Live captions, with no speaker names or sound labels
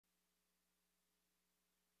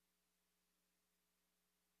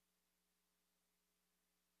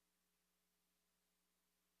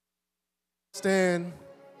Stand,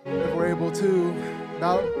 if we're able to,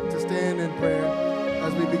 about to stand in prayer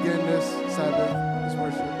as we begin this Sabbath, this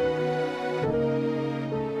worship.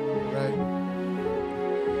 Right.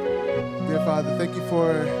 Dear Father, thank you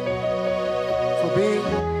for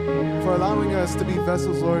allowing us to be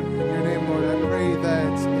vessels, Lord, in your name, Lord. I pray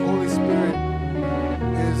that the Holy Spirit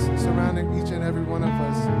is surrounding each and every one of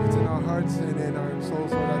us. It's in our hearts and in our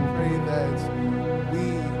souls, Lord. I pray that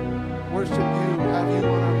we worship you, have you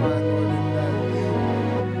on our mind, Lord, and that you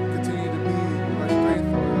continue to be our strength,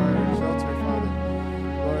 Lord, our shelter, Father.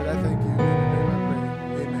 Lord, I thank you. In your name I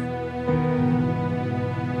pray. Amen.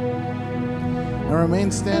 And remain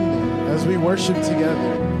standing as we worship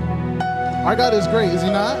together. Our God is great, is he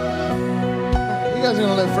not? You guys are going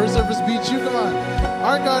to let first service beat you? Come on.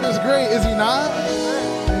 Our God is great, is he not?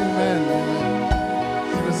 Amen.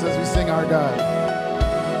 Amen. Even as we sing our God.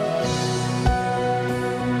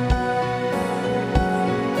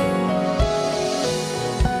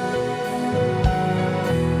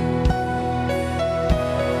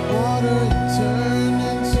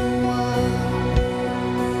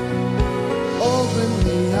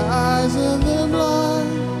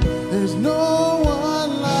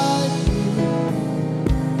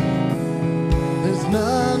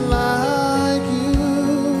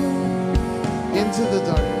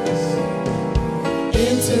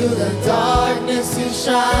 Darkness you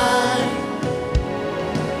shine.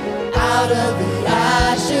 Out of the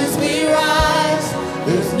ashes we rise.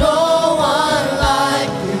 There's no one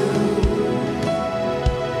like you.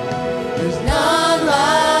 There's none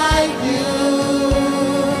like you.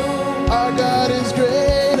 Our God is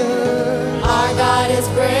greater. Our God is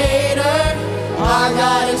greater. Our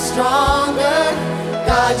God is stronger.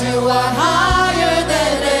 God, you are higher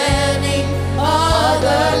than any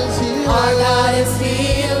other. Our God is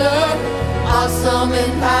healer. Awesome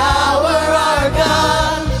in power, our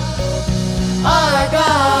God, our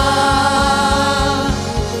God.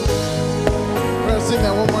 We're going to sing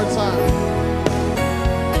that one more time.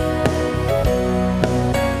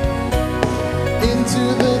 Into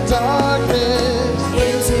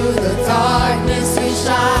the darkness we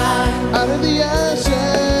shine. Out of the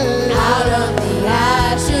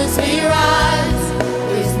ashes we rise.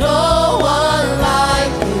 There's no one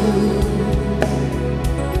like you.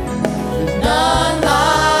 None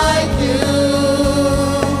like you.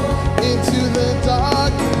 Into the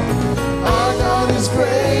dark, our God is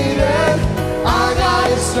greater. Our God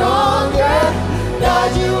is stronger. God,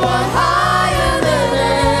 you are higher than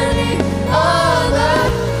any other.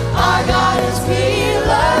 Our God is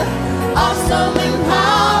healer. Awesome in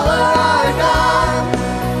power. Our God.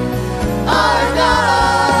 Our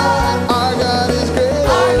God. Our God is greater.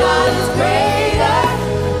 Our God is greater.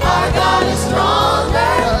 Our God is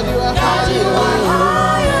stronger. God, you are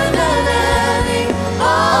higher than any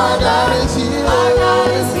other. Our God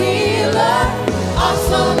is healer,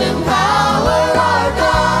 awesome in power. Our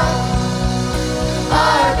God,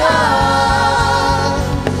 our God.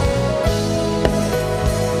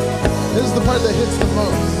 This is the part that hits the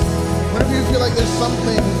most. Whenever you feel like there's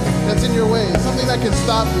something that's in your way, something that can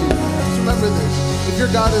stop you, just remember this. If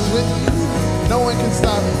your God is with you, no one can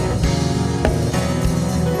stop you.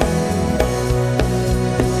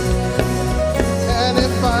 And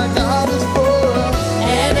if our God is for us,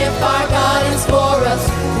 and if our God is for us,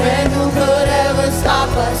 then who could ever stop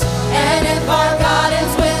us? And if our God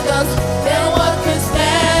is with us, then what could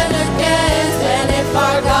stand against? And if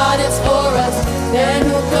our God is for us, then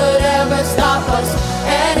who could ever stop us?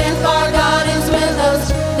 And if our God is with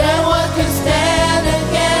us, then what could stand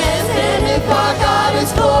against? And if our God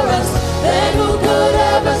is for us, then who could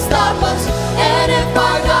ever stop us?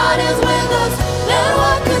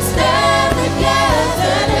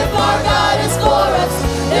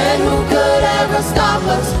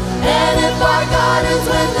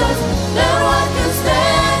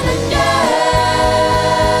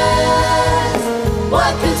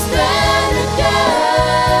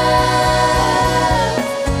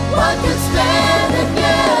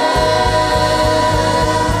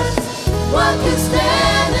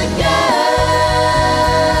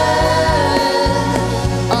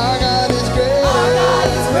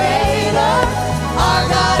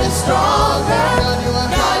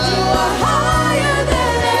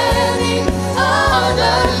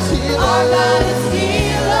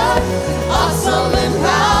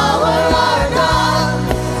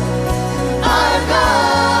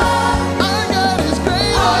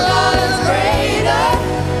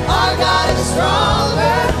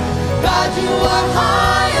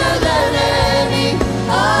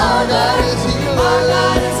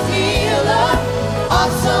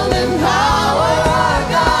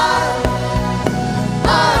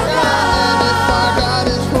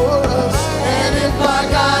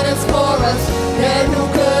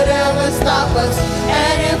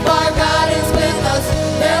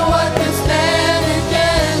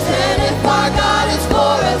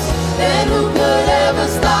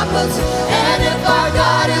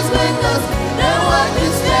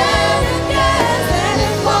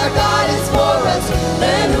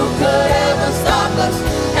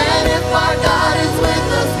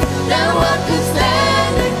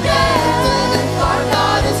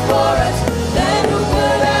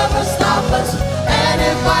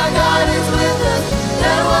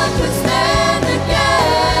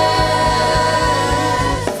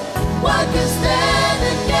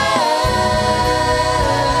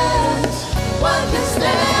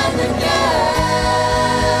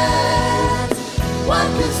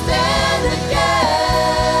 stand against?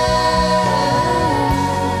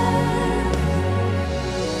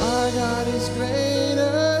 Our God is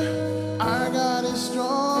greater, our God is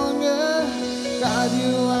stronger. God,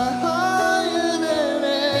 you are higher than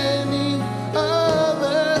any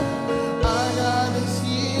other. Our God is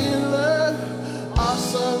healer,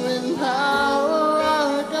 awesome in power.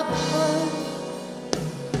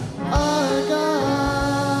 Our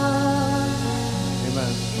God.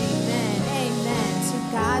 Amen. Amen. Amen. To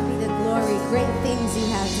God be the glory. Great things you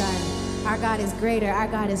have done. Our God is greater. Our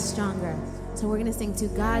God is stronger. So we're going to sing To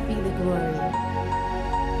God be the glory.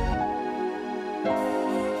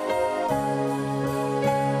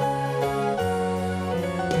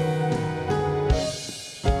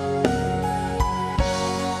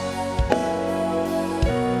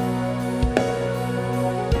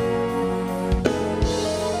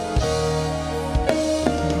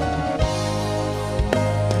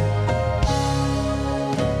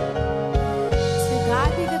 To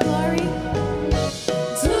God be the glory.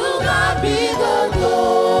 To God be the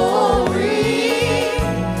glory.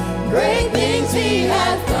 Great things he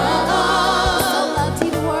has So done. loved he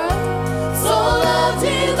the world. So loved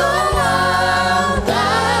he the world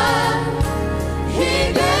that he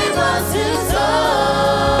gave us his son.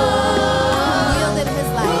 Yielded his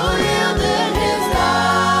Who life. yielded his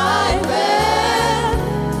life and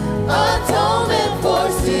atonement for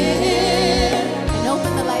sin. And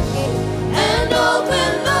opened the life gate. And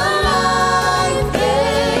open the life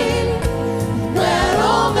gate that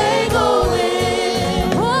all may go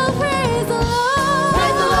in. Oh, praise the Lord.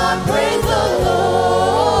 Praise the Lord, praise the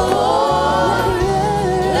Lord.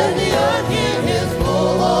 Let the earth hear his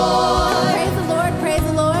voice. Praise the Lord. Praise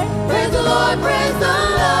the Lord. Praise the Lord, praise the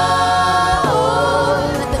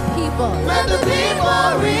Lord. Let the people. Let the people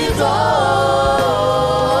rejoice.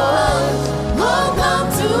 Oh, come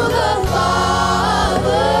to the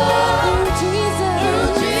Father. Jesus. Through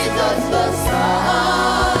Jesus the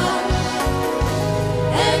Son,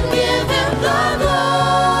 and give him the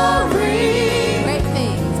glory. Great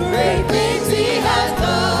things. Great things he has Oh,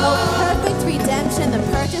 done. perfect redemption, the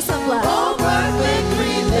purchase of love. Oh, perfect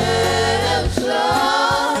redemption,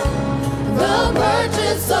 the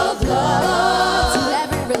purchase of To love.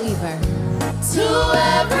 every believer. To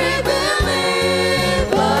every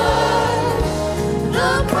believer,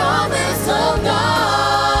 the promise of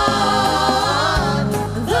God,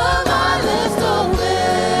 the mindless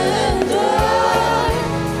offender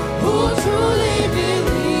who truly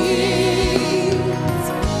believes.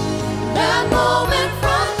 That moment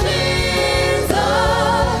from Jesus,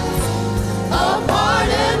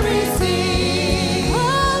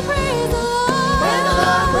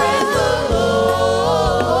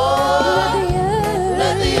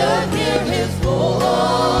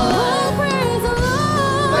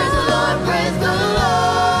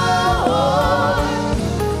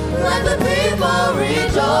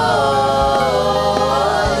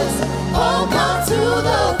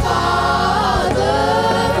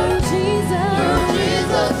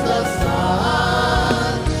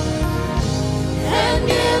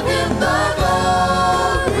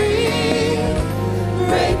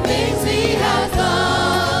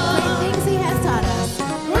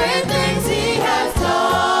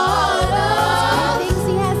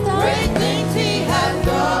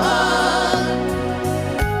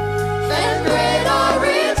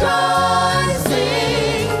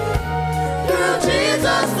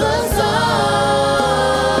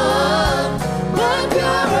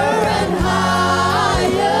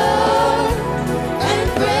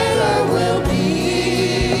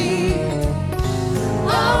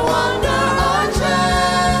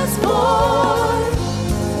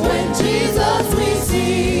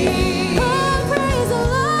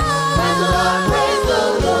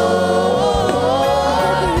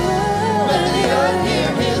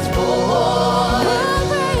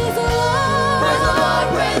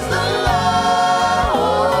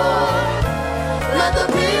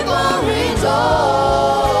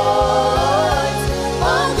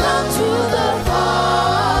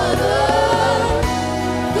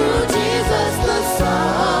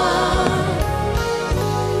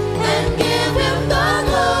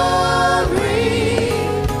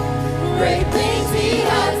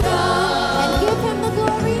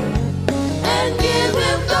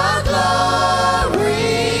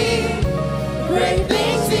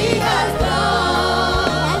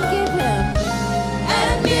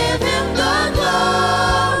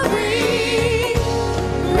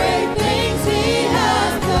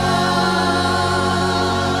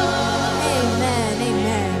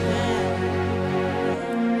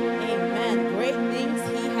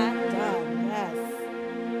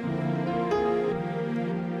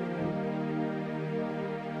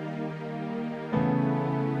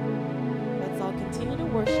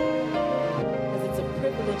 worship because it's a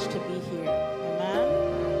privilege to be here.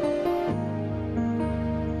 Amen.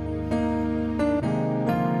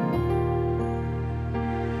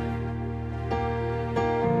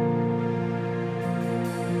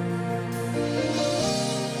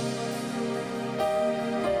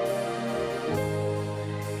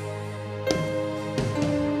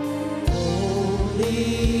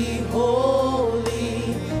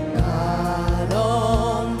 Holy, God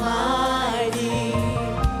Almighty,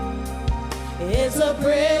 it's a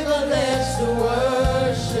privilege to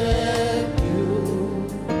worship you,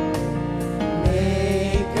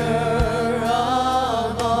 Maker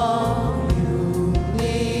of all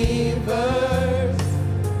universe.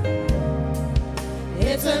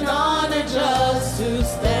 It's an honor just to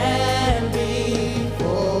stand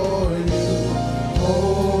before you,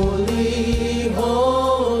 holy,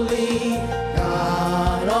 holy,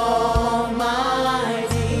 God Almighty.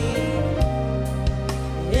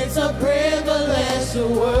 It's a privilege to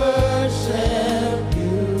worship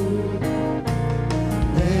you,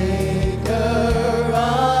 Maker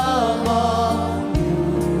of all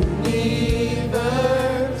universe.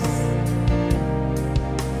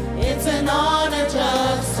 It's an honor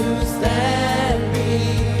just to stand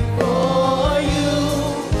before you.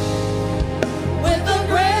 With a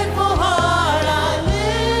grateful heart, I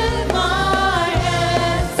lift my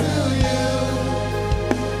hands to you,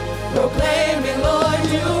 proclaiming, Lord,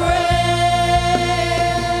 you reign.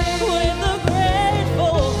 With a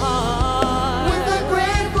grateful heart. With a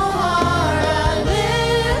grateful heart, I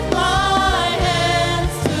lift my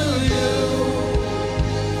hands to you,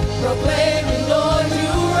 proclaiming, Lord,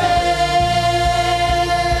 you reign.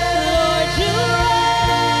 Lord, you reign.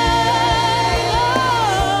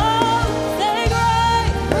 Oh, say great.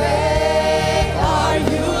 Great are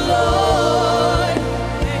you, Lord.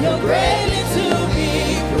 You're greatly to be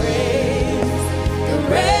praised. You're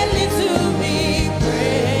greatly to be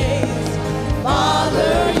praised.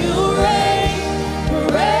 Father, you reign.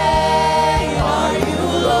 Great are you,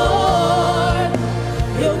 Lord.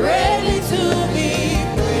 You're greatly to be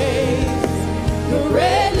praised. You're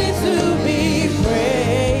greatly to be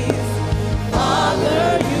praised. Father,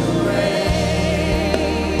 you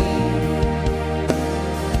reign.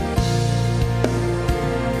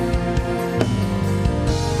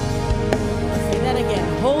 Say that again.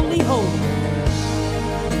 Holy, holy.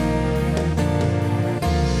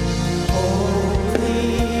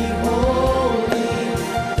 Holy, holy,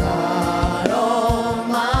 God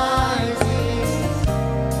Almighty.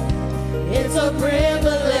 It's a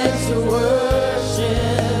privilege to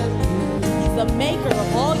worship He's the maker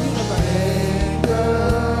of all universe.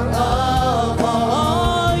 Maker of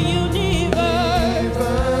All universe.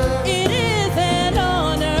 It is an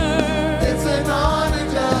honor. It's an honor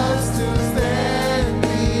just to stand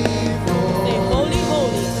before Say holy,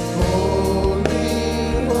 holy.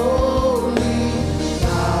 Holy, holy,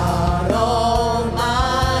 God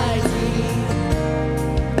Almighty.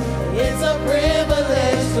 It's a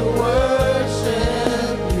privilege to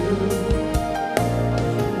worship you,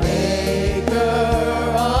 Maker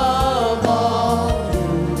of all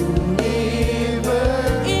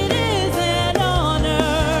universe. It is an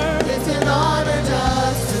honor. It's an honor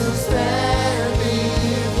just to stand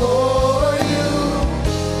before you.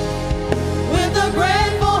 With a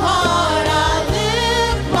grateful heart, I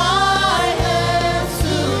lift my hands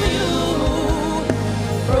to you,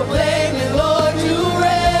 proclaiming, Lord, you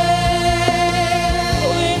reign.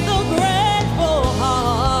 With a grateful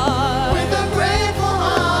heart. With a grateful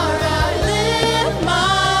heart, I lift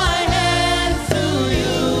my hands to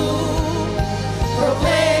you,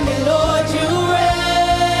 proclaiming, Lord, you reign.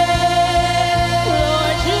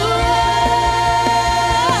 Lord, you reign.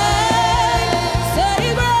 Say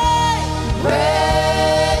great.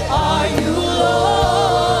 Great are you,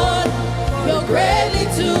 Lord. You're greatly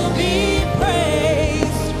to be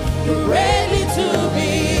praised. You're greatly to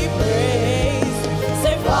be praised.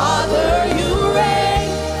 Say, Father, you reign.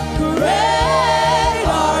 Great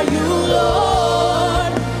are you,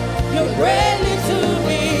 Lord. You're greatly to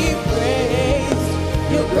be praised.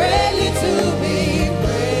 You're greatly to be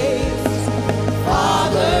praised.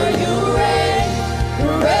 Father, you reign.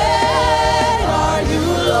 Great are you,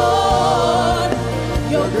 Lord.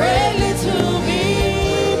 You're greatly to be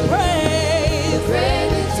praised.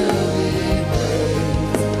 Greatly to be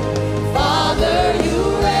praised. Father, you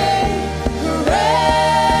reign.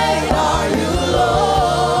 Great are you,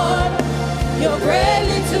 Lord. You're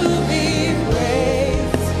greatly to be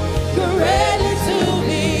praised. Greatly to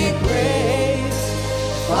be praised.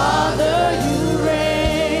 Father, you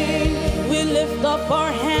reign. We lift up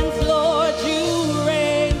our hands, Lord, you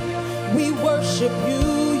reign. We worship you,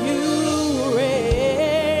 you reign.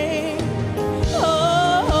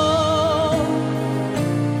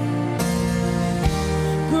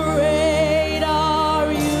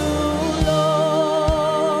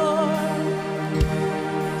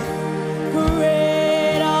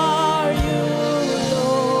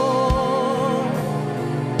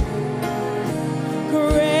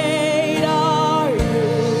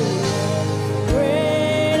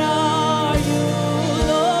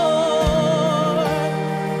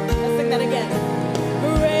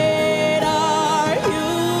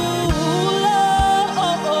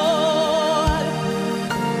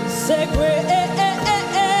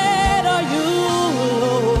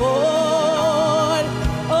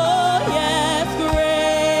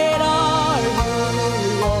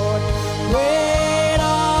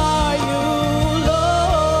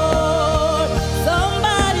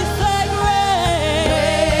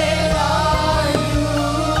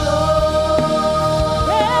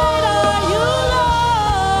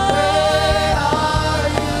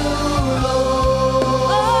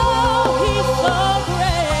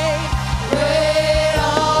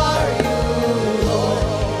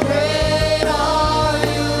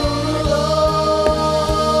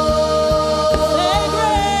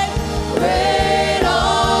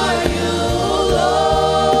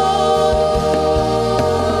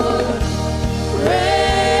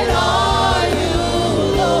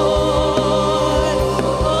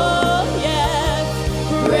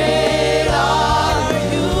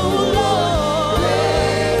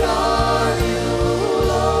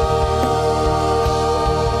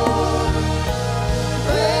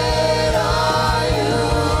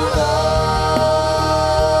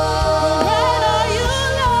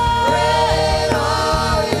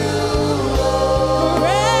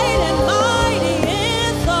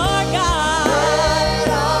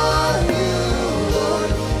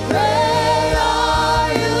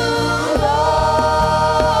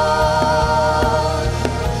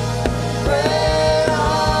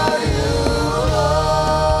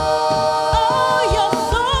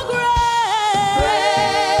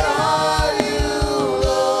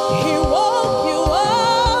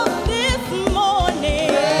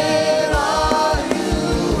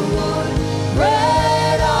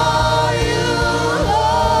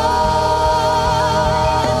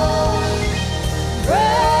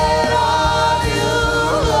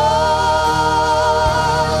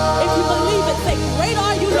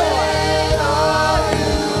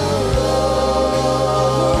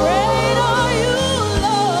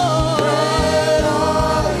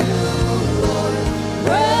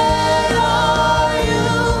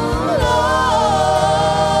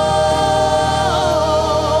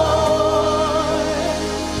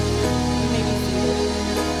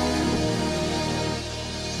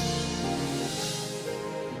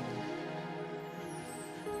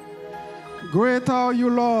 Great are you,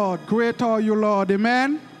 Lord. Great are you, Lord.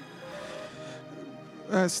 Amen.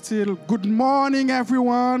 Still, good morning,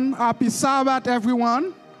 everyone. Happy Sabbath,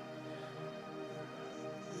 everyone.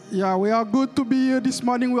 Yeah, we are good to be here this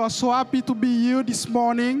morning. We are so happy to be here this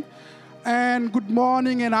morning. And good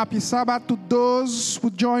morning and happy Sabbath to those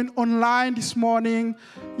who joined online this morning.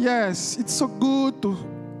 Yes, it's so good to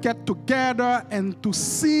get together and to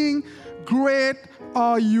sing, Great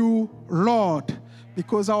Are You, Lord,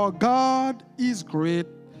 because our God is great,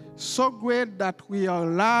 so great that we are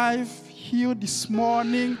alive here this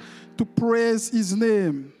morning to praise His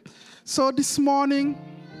name. So this morning,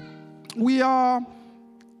 while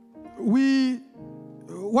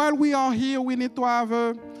we are here, we need to have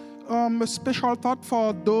a special thought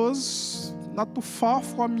for those not too far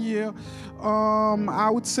from here. I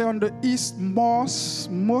would say on the east,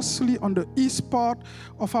 mostly on the east part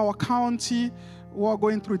of our county, who are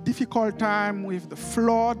going through a difficult time with the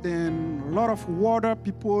flood and a lot of water,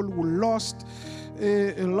 people who lost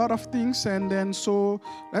a lot of things. And then so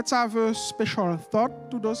let's have a special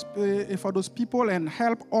thought to those for those people and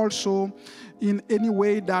help also in any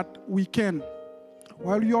way that we can.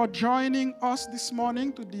 While you are joining us this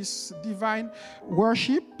morning to this divine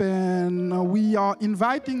worship, and we are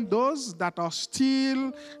inviting those that are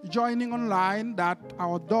still joining online, that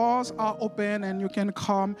our doors are open and you can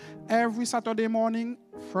come every Saturday morning,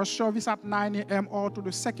 first service at 9 a.m. or to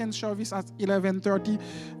the second service at 11:30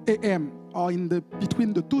 a.m. Or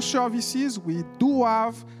between the two services, we do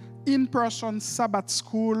have in-person Sabbath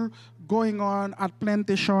school going on at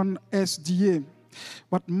Plantation SDA.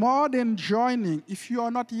 But more than joining, if you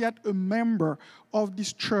are not yet a member of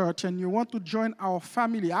this church and you want to join our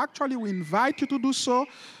family, actually we invite you to do so,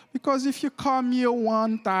 because if you come here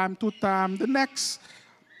one time, two times,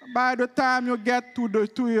 by the time you get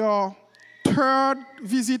to your third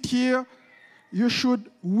visit here, you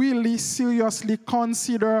should really seriously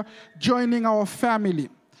consider joining our family.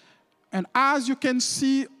 And as you can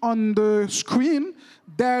see on the screen,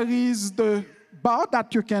 there is the bar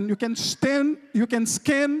that you can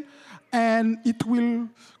scan, and it will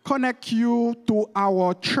connect you to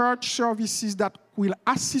our church services that will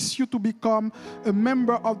assist you to become a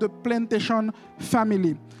member of the Plantation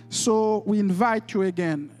family. So we invite you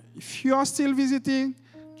again. If you are still visiting,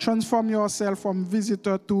 transform yourself from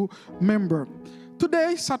visitor to member.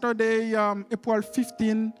 Today, Saturday, April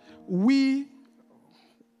 15, we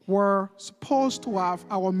were supposed to have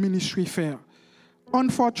our ministry fair.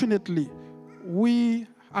 Unfortunately, we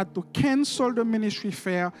had to cancel the ministry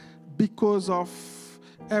fair because of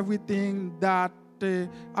everything that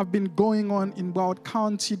have been going on in Broward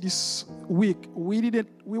County this week. We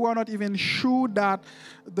were not even sure that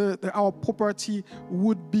our property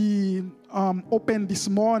would be open this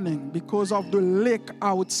morning because of the lake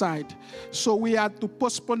outside. So we had to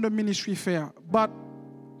postpone the ministry fair. But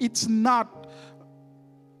it's not,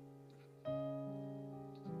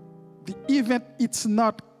 the event, it's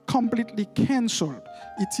not completely canceled.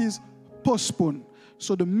 It is postponed.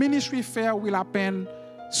 So the ministry fair will happen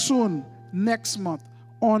soon, next month,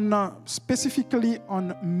 specifically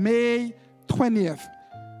on May 20th.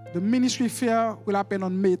 The ministry fair will happen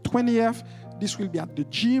on May 20th. This will be at the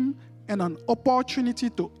gym, and an opportunity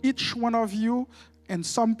to each one of you and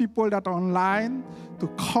some people that are online to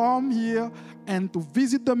come here and to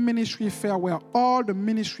visit the ministry fair, where all the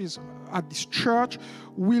ministries at this church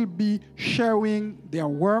will be sharing their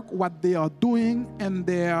work, what they are doing, and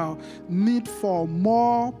their need for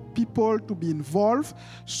more people to be involved.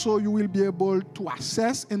 So you will be able to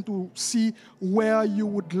assess and to see where you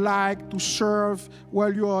would like to serve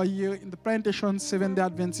while you are here in the Plantation Seventh-day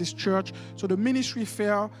Adventist Church. So the ministry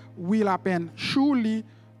fair will happen surely,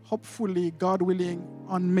 hopefully, God willing,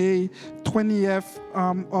 on May 20th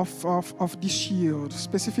of this year,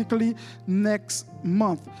 specifically next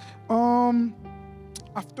month.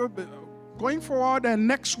 After going forward, and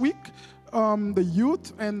next week, the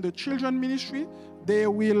youth and the children ministry, they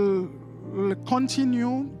will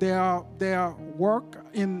continue their work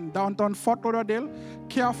in downtown Fort Lauderdale,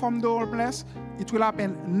 Care from the Homeless. It will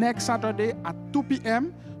happen next Saturday at 2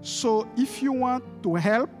 p.m. So if you want to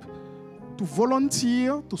help, to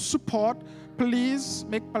volunteer, to support, please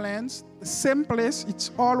make plans. The same place,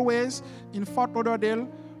 it's always in Fort Lauderdale.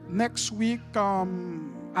 Next week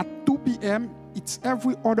at 2 p.m. It's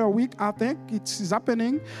every other week, I think. It's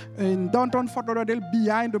happening in downtown Fort Lauderdale,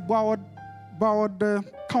 behind the Broward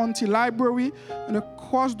County Library, and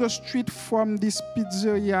across the street from this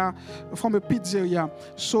pizzeria, from a pizzeria.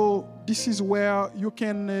 So this is where you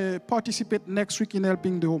can participate next week in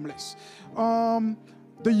helping the homeless.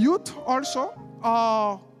 The youth also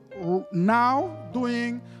are now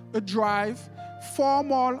doing a drive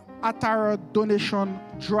formal attire donation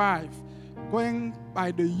drive going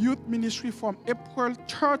by the youth ministry from April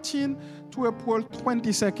 13 to April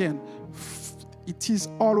 22nd. It is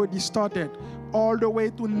already started all the way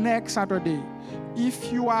to next Saturday.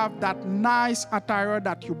 If you have that nice attire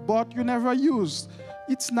that you bought, you never used,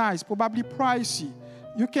 it's nice, probably pricey,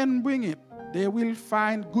 you can bring it. They will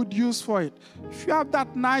find good use for it. If you have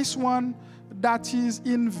that nice one that is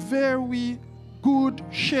in very good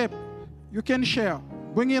shape, you can share.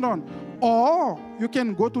 Bring it on. Or you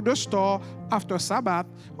can go to the store after Sabbath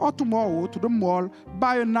or tomorrow to the mall,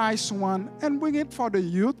 buy a nice one and bring it for the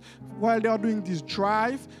youth while they are doing this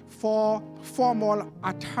drive for formal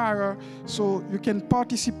attire. So you can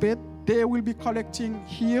participate. They will be collecting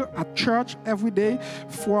here at church every day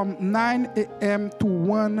from 9 a.m. to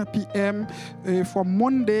 1 p.m. From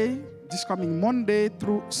Monday, this coming Monday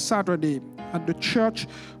through Saturday at the church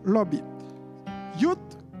lobby. Youth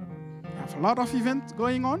have a lot of events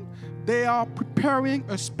going on. They are preparing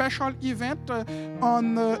a special event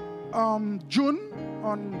on July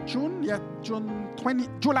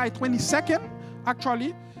 22nd,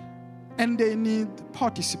 actually, and they need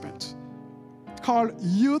participants. Called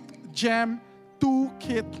Youth Jam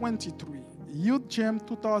 2K23. Youth Jam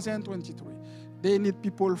 2023. They need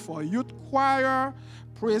people for youth choir,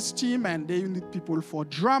 praise team, and they need people for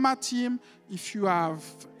drama team. If you have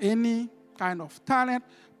any kind of talent,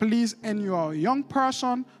 please, and you are a young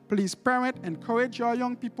person, please, parent, encourage your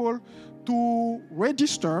young people to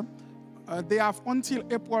register. They have until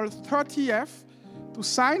April 30th to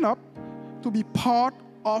sign up to be part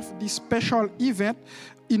of this special event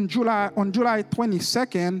on July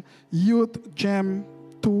 22nd, Youth Jam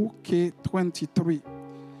 2K23.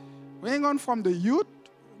 Going on from the youth,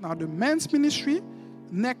 now the men's ministry,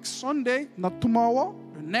 next Sunday, not tomorrow,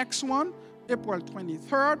 the next one, April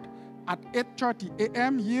 23rd, at 8:30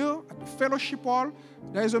 a.m. here at the fellowship hall.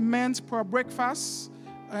 There is a men's prayer breakfast,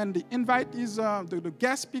 and the invite is, the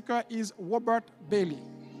guest speaker is Robert Bailey.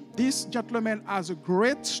 This gentleman has a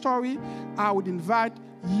great story. I would invite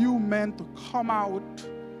you men to come out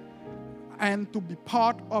and to be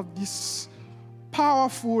part of this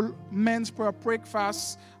powerful men's prayer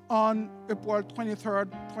breakfast on April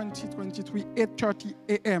 23rd, 2023, 8:30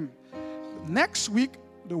 a.m. Next week,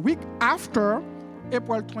 the week after,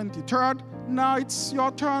 April 23rd, now it's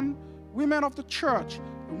your turn. Women of the church,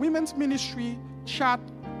 the women's ministry, chat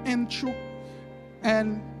and Chuk,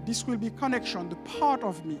 and this will be connection, the part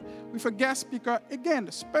of me, with a guest speaker, again,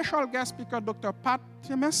 the special guest speaker, Dr. Pat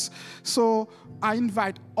Timmons. So I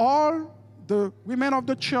invite all the women of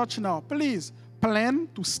the church now, please plan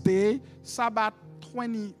to stay Sabbath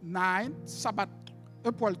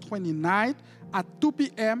April 29th at 2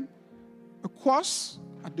 p.m. across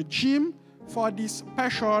at the gym for this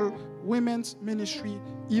special women's ministry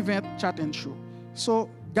event, chat and show. So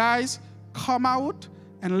guys, come out,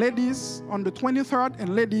 and ladies on the 23rd,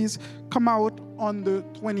 and ladies come out on the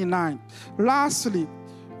 29th. Lastly,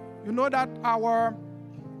 you know that our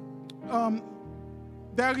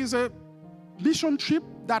there is a mission trip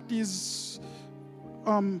that is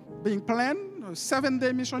being planned, a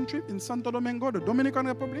 7-day mission trip in Santo Domingo, the Dominican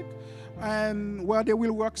Republic, and where they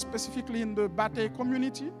will work specifically in the Bate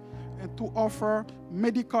community and to offer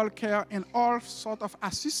medical care and all sort of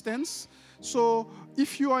assistance. So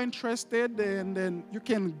if you are interested, then you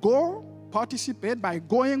can go participate by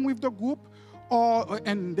going with the group,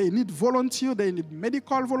 and they need volunteer, they need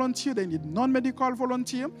medical volunteer, they need non-medical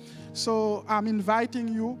volunteer. So I'm inviting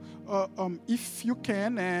you, if you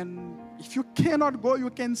can, and if you cannot go, you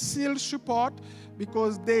can still support,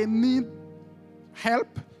 because they need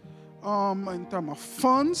help in terms of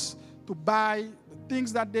funds to buy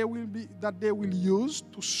things that they will use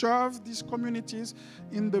to serve these communities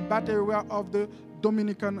in the Bate area of the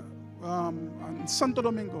Dominican, Santo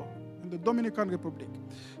Domingo, in the Dominican Republic.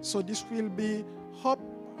 So this will be Hope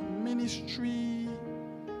Ministry,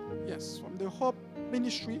 yes, from the Hope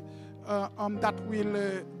Ministry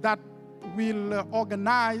that will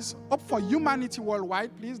organize, Hope for Humanity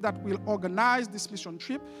Worldwide, please, that will organize this mission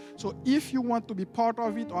trip. So if you want to be part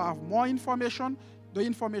of it or have more information, the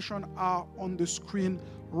information are on the screen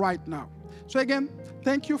right now. So again,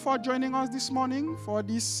 thank you for joining us this morning for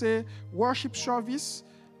this worship service.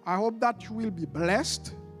 I hope that you will be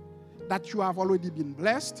blessed, that you have already been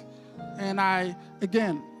blessed. And I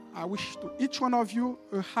wish to each one of you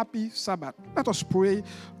a happy Sabbath. Let us pray.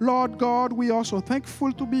 Lord God, we are so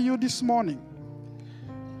thankful to be you this morning.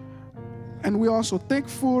 And we are also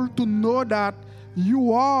thankful to know that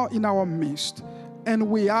you are in our midst. And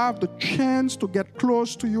we have the chance to get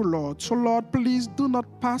close to you, Lord. So, Lord, please do not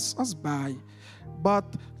pass us by, but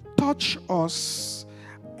touch us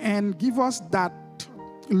and give us that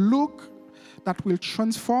look that will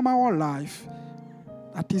transform our life,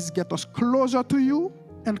 that is, get us closer to you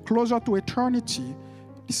and closer to eternity.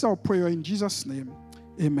 This is our prayer in Jesus' name.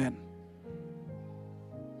 Amen.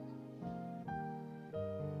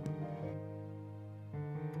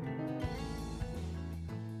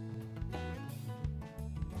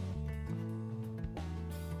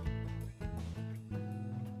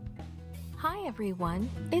 Hi everyone,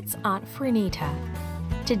 it's Aunt Fernita.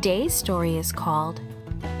 Today's story is called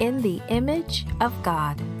In the Image of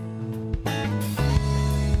God.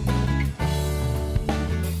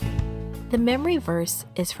 The memory verse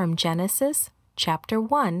is from Genesis chapter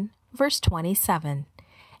 1, verse 27.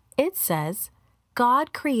 It says,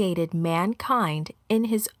 God created mankind in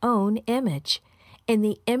his own image. In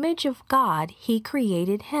the image of God he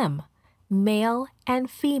created him. Male and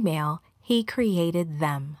female he created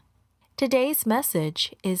them. Today's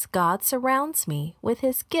message is God surrounds me with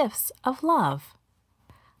his gifts of love.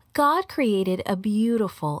 God created a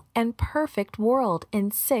beautiful and perfect world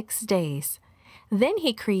in 6 days. Then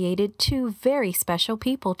he created 2 very special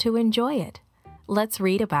people to enjoy it. Let's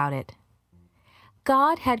read about it.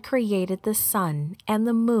 God had created the sun and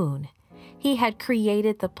the moon. He had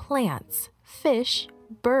created the plants, fish,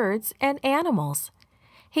 birds, and animals.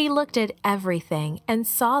 He looked at everything and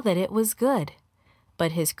saw that it was good.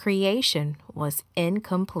 But his creation was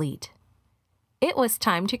incomplete. It was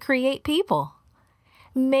time to create people.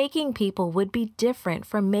 Making people would be different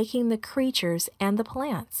from making the creatures and the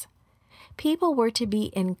plants. People were to be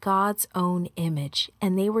in God's own image,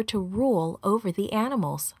 and they were to rule over the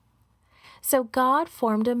animals. So God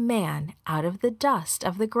formed a man out of the dust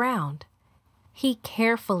of the ground. He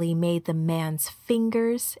carefully made the man's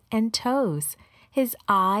fingers and toes, his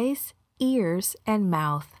eyes, ears, and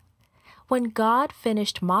mouth. When God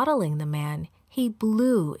finished modeling the man, he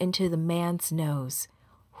blew into the man's nose.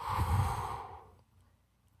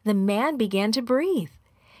 The man began to breathe.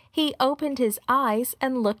 He opened his eyes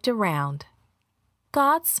and looked around.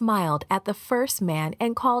 God smiled at the first man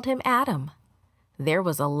and called him Adam. There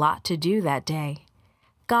was a lot to do that day.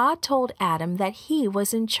 God told Adam that he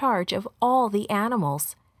was in charge of all the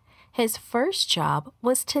animals. His first job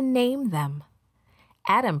was to name them.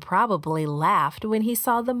 Adam probably laughed when he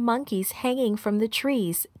saw the monkeys hanging from the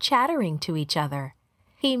trees, chattering to each other.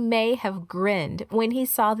 He may have grinned when he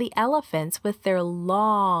saw the elephants with their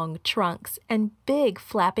long trunks and big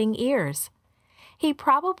flapping ears. He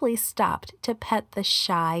probably stopped to pet the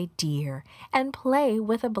shy deer and play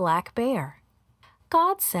with a black bear.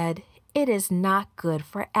 God said, "It is not good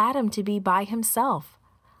for Adam to be by himself.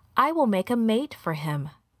 I will make a mate for him."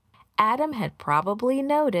 Adam had probably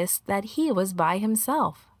noticed that he was by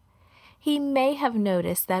himself. He may have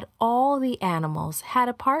noticed that all the animals had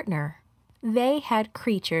a partner. They had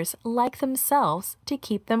creatures like themselves to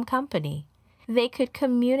keep them company. They could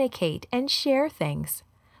communicate and share things,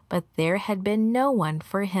 but there had been no one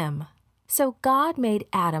for him. So God made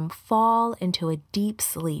Adam fall into a deep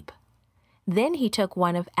sleep. Then he took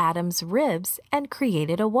one of Adam's ribs and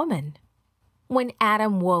created a woman. When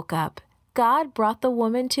Adam woke up, God brought the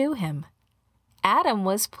woman to him. Adam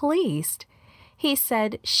was pleased. He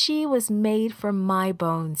said, "She was made from my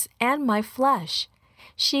bones and my flesh.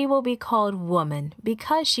 She will be called woman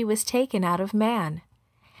because she was taken out of man."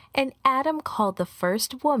 And Adam called the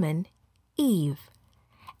first woman Eve.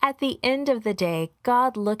 At the end of the day,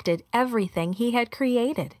 God looked at everything he had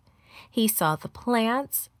created. He saw the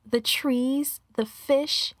plants, the trees, the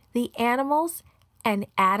fish, the animals, and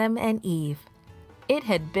Adam and Eve. It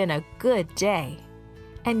had been a good day.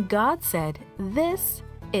 And God said, "This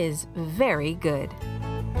is very good."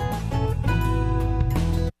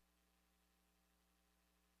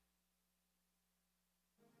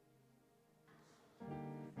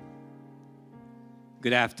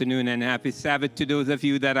 Good afternoon and happy Sabbath to those of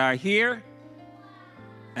you that are here.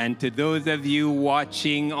 And to those of you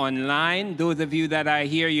watching online, those of you that are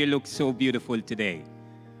here, you look so beautiful today.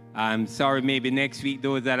 I'm sorry, maybe next week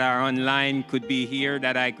those that are online could be here,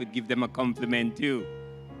 that I could give them a compliment too.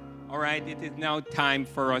 All right, it is now time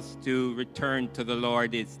for us to return to the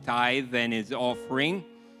Lord his tithe and his offering.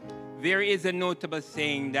 There is a notable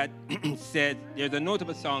saying that says, there's a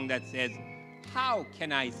notable song that says, "How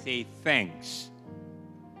can I say thanks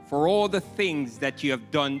for all the things that you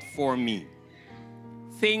have done for me?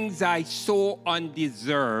 Things I so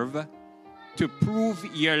undeserve to prove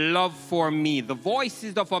your love for me. The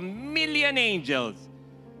voices of 1,000,000 angels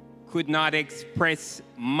could not express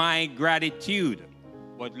my gratitude.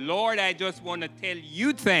 But Lord, I just want to tell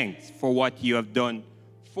you thanks for what you have done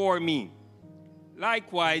for me."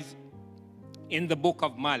 Likewise, in the book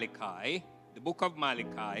of Malachi,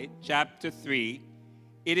 chapter 3,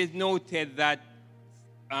 it is noted that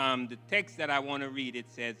the text that I want to read, it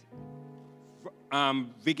says,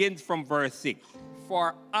 begins from verse 6.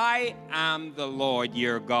 For I am the Lord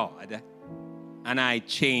your God, and I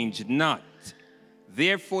change not.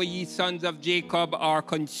 Therefore ye sons of Jacob are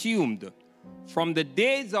consumed. From the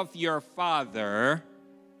days of your father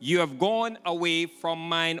you have gone away from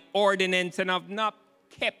mine ordinance and have not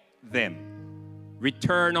kept them.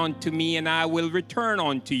 Return unto me, and I will return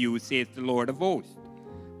unto you, saith the Lord of hosts.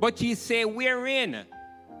 But ye say, wherein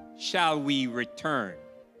shall we return?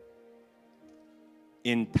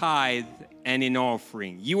 In tithe and in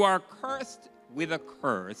offering. You are cursed with a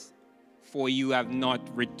curse, for you have not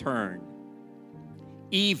returned,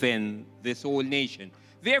 even this whole nation.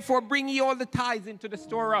 Therefore bring ye all the tithes into the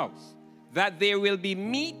storehouse, that there will be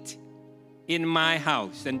meat in my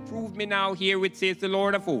house. And prove me now herewith, says the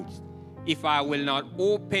Lord of hosts, if I will not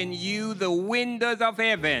open you the windows of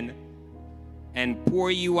heaven and pour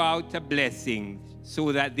you out a blessing,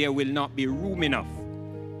 so that there will not be room enough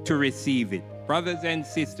to receive it. Brothers and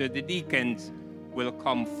sisters, the deacons will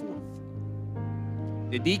come forth.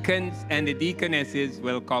 The deacons and the deaconesses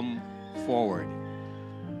will come forward.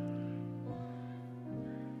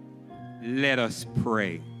 Let us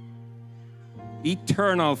pray.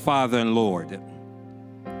 Eternal Father and Lord,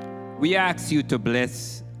 we ask you to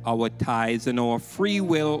bless our tithes and our free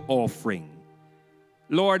will offering.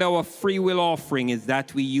 Lord, our free will offering is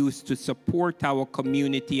that we use to support our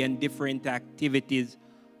community and different activities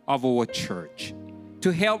of our church,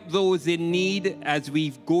 to help those in need as we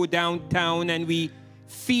go downtown and we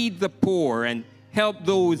feed the poor and help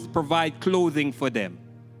those, provide clothing for them.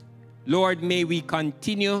 Lord, may we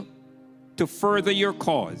continue to further your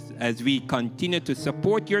cause as we continue to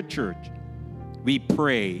support your church. We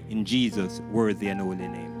pray in Jesus' worthy and holy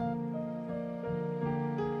name.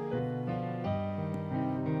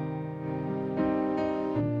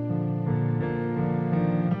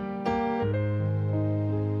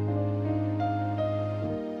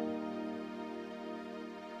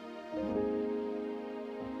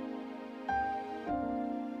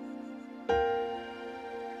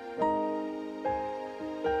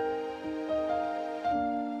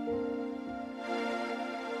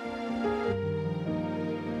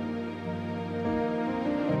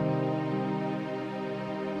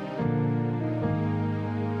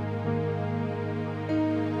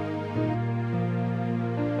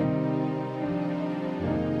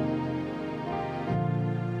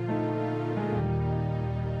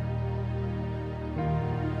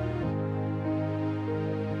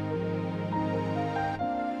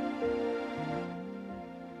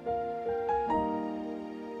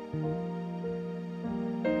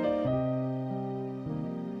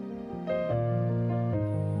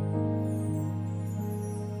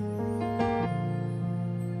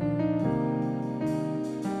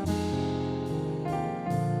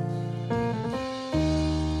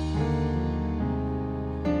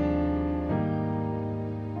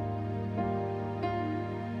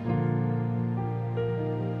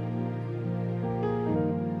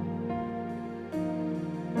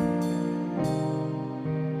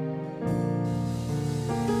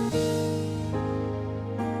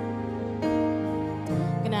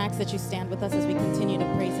 That you stand with us as we continue to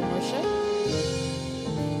praise and worship.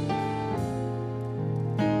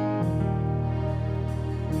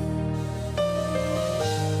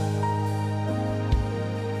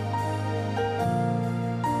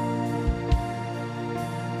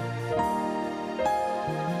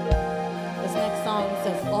 This next song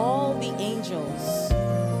says, all the angels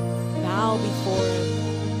bow before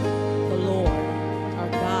the Lord, our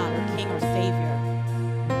God, our King, our Savior,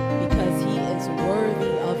 because he is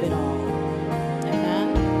worthy of it all. Amen.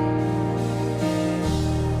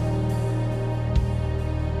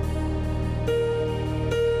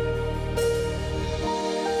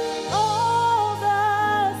 All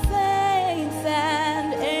the saints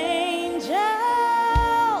and angels,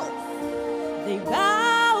 they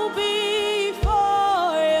bow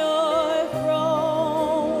before your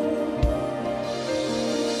throne.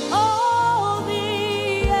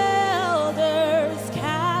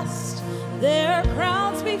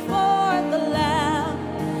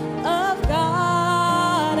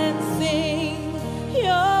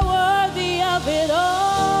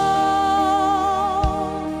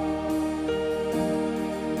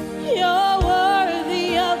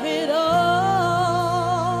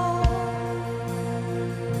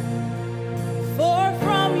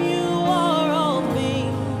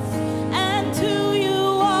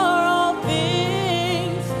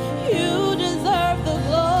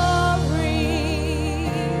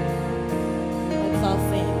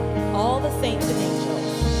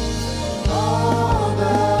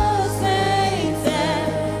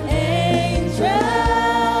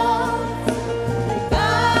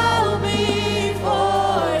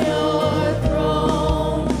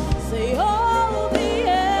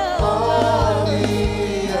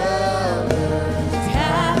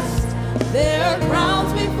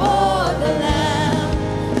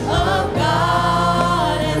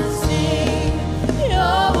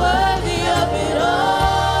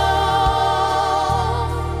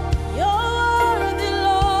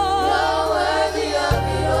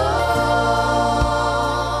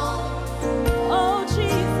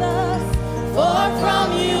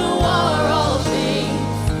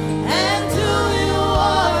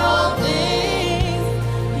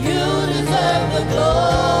 the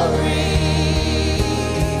glory.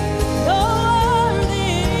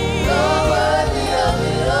 You're worthy of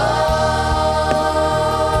it all.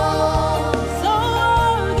 So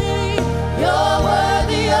worthy. You're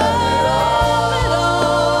worthy of it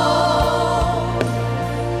all.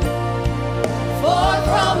 For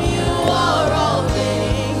from you are all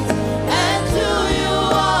things, and to you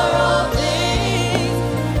are all things.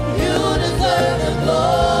 You deserve the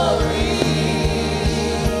glory.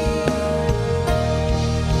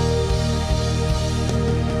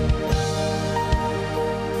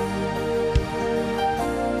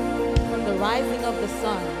 From the rising of the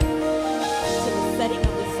sun to the setting of the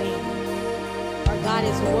same, our God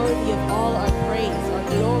is worthy of all our praise, our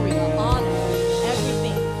glory, our honor.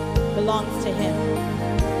 Everything belongs to Him.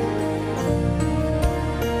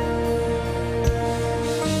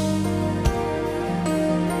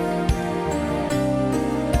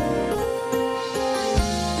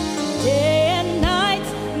 Day and night,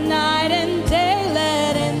 night and day,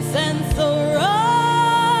 let incense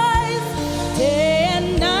arise. Day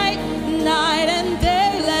and night, night and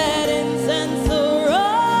day, let incense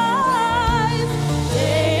arise.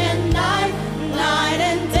 Day and night, night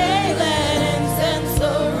and day, let incense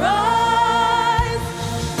arise.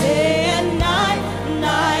 Day and night,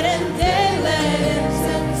 night and day, let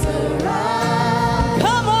incense arise.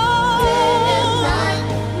 Come on! Day and night,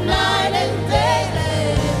 night and day,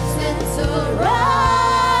 let incense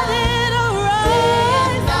arise. Let it Day arise.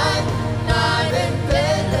 and night, night and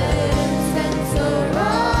day, let incense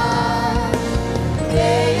arise.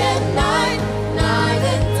 Day and night, night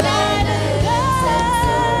and day, let incense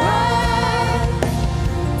arise.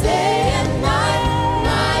 Day and night,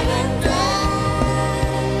 night and day.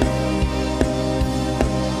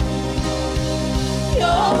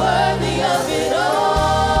 You're worthy of it all.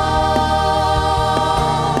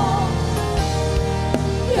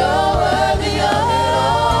 You're worthy of it all.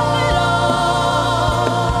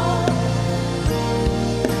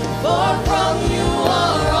 For from you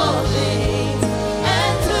are all things,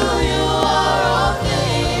 and to you are all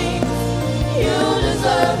things. You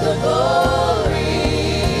deserve the glory.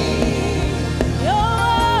 You're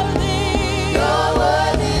worthy. You're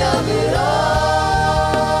worthy of it all.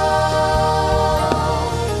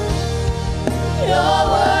 You're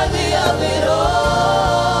worthy of it all.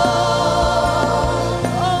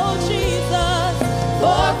 Oh, Jesus.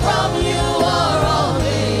 For from you are all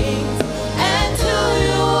things, and to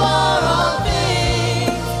you are all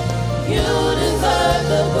things. You deserve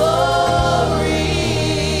the glory.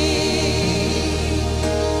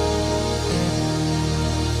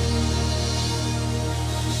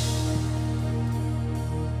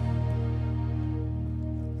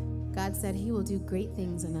 God said He will do great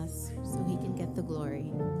things in us so He can get the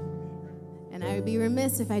glory. And I would be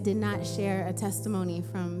remiss if I did not share a testimony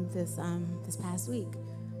from this past week.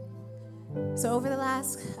 So over the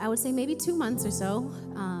last, I would say maybe 2 months or so,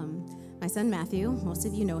 my son Matthew, most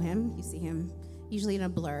of you know him. You see him usually in a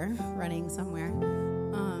blur running somewhere.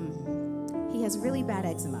 He has really bad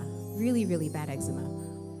eczema, really, really bad eczema.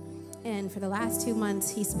 And for the last 2 months,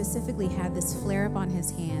 he specifically had this flare-up on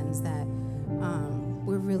his hands that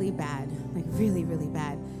were really bad, like really, really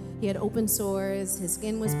bad. He had open sores, his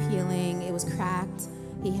skin was peeling, it was cracked,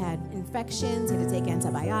 he had infections, he had to take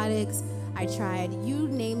antibiotics. I tried, you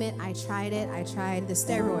name it, I tried it. I tried the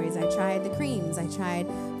steroids, I tried the creams, I tried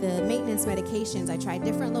the maintenance medications, I tried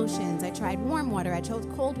different lotions, I tried warm water, I chose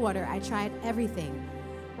cold water, I tried everything.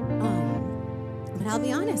 But I'll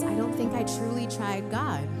be honest, I don't think I truly tried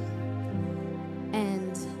God.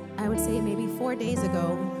 And I would say maybe 4 days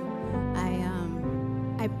ago,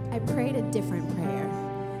 I prayed a different prayer.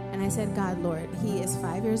 And I said, God, Lord, he is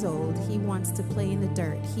 5 years old. He wants to play in the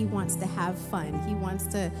dirt. He wants to have fun. He wants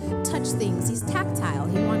to touch things. He's tactile.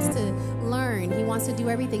 He wants to learn. He wants to do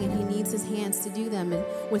everything, and he needs his hands to do them. And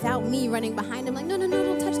without me running behind him like, no,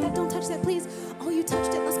 don't touch that, please. Oh, you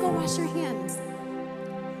touched it. Let's go wash your hands.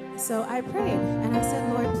 So I prayed, and I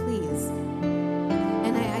said, Lord, please.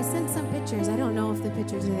 And I sent some pictures. I don't know if the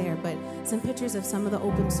pictures are there, but some pictures of some of the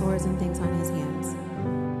open sores and things on his hands.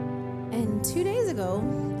 And 2 days ago,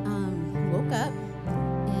 woke up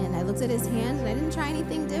and I looked at his hand, and I didn't try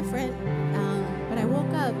anything different, but I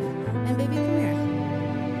woke up and baby, come here.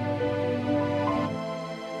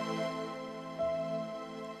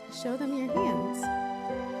 Show them your hands.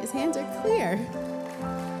 His hands are clear.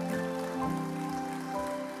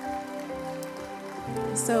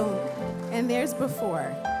 So, and there's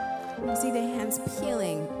before. You see the hands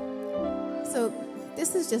peeling. So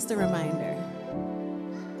this is just a reminder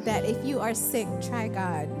that if you are sick, try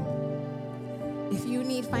God. If you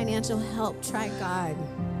need financial help, try God.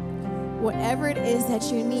 Whatever it is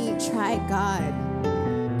that you need, try God.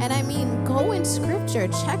 And I mean, go in scripture,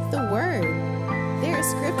 check the word. There are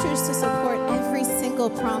scriptures to support every single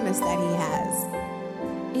promise that he has.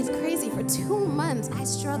 It's crazy. For 2 months, I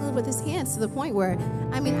struggled with his hands to the point where,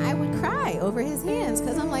 I would cry over his hands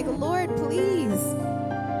because I'm like, Lord, please.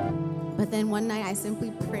 But then one night I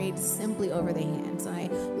simply prayed simply over the hands. And I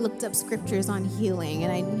looked up scriptures on healing,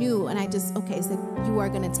 and I knew, and I just, so you are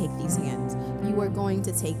going to take these hands. You are going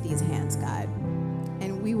to take these hands, God.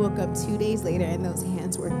 And we woke up 2 days later and those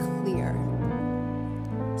hands were clear.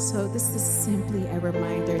 So this is simply a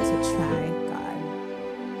reminder to try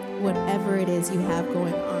God. Whatever it is you have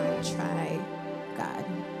going on, try God.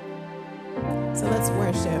 So let's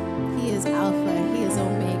worship. He is Alpha, he is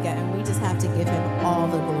Omega, and we just have to give him all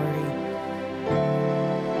the glory.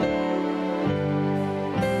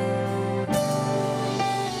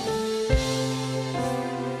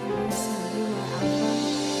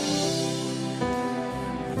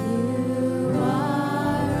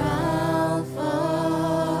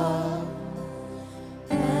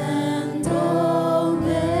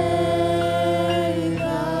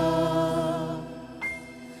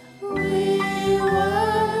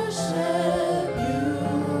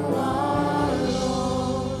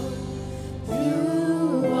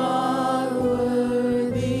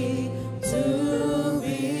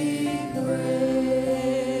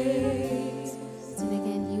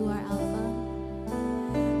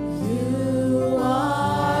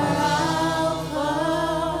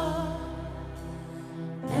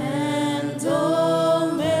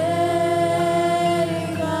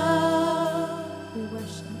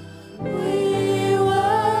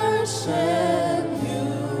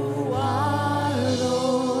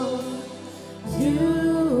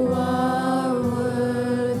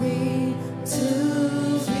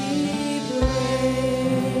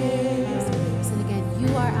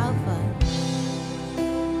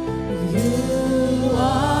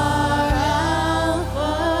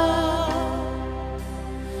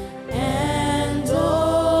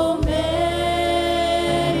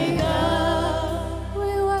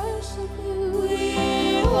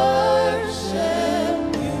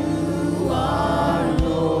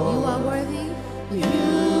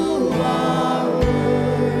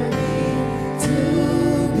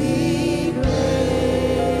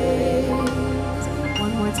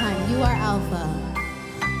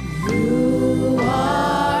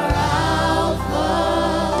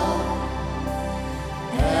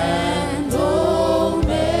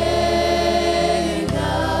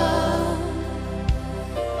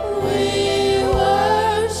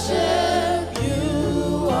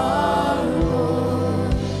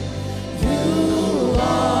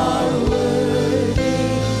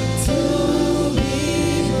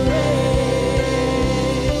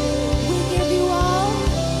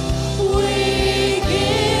 We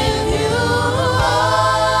give you all.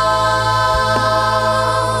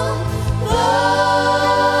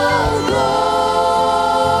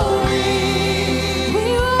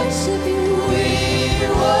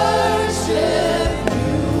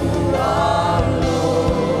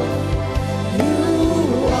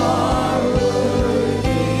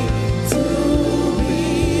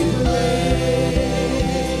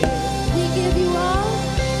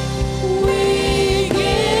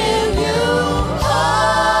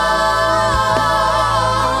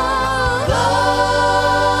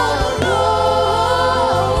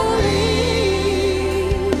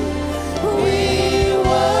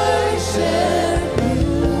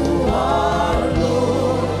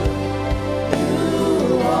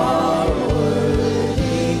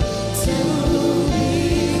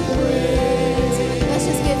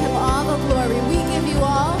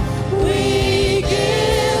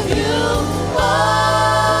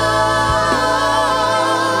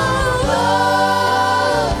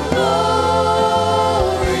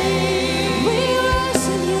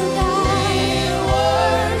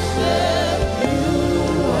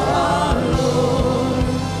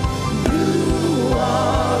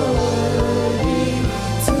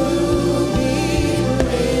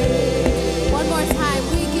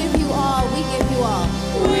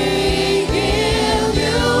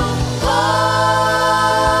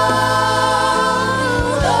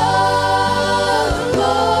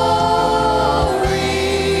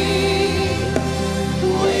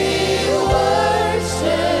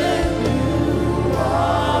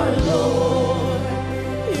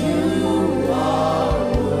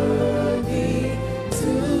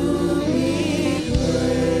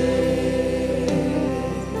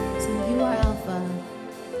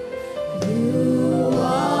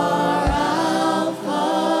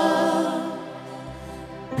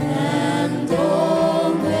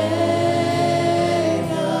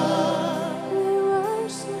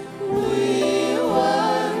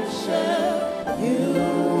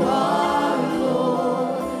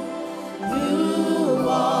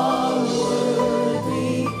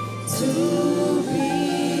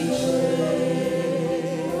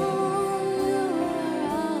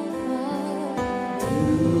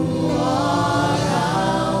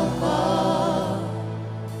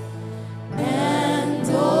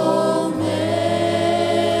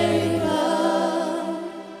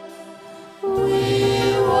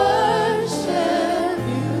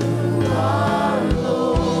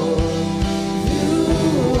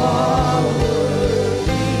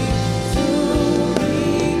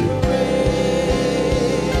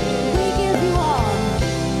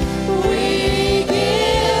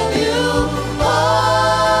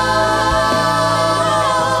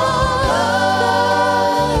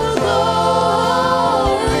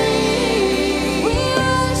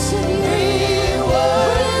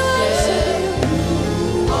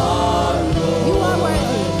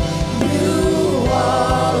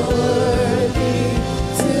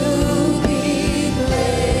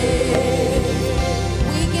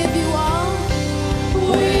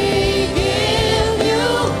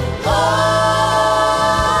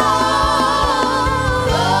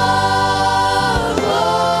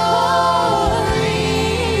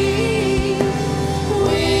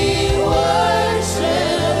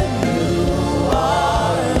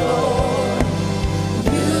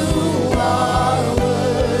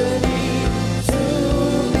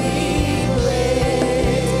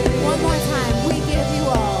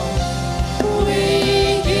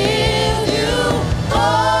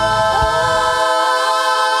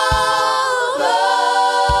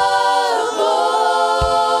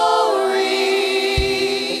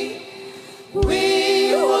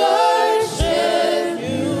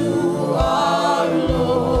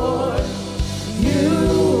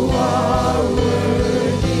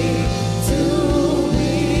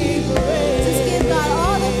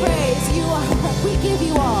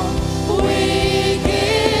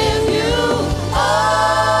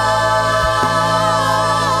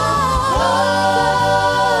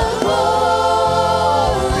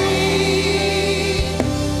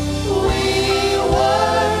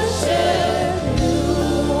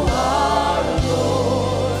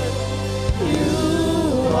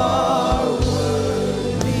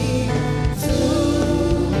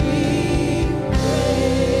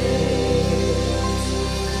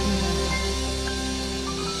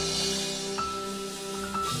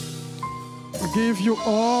 you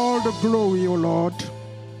all the glory, O Lord.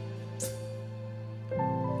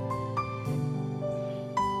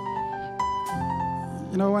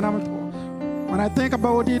 You know, when I think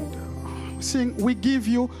about it, saying we give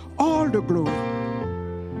you all the glory,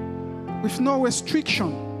 with no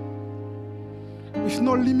restriction, with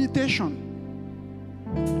no limitation,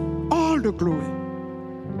 all the glory.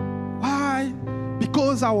 Why?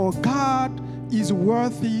 Because our God is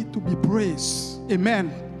worthy to be praised.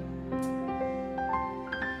 Amen.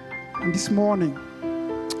 And this morning,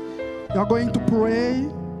 we are going to pray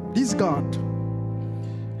this God.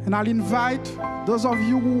 And I'll invite those of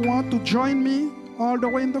you who want to join me all the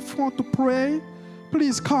way in the front to pray.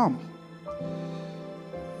 Please come.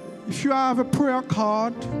 If you have a prayer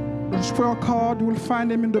card, this prayer card, you will find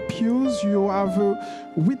them in the pews. You have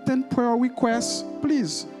a written prayer request.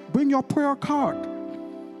 Please bring your prayer card.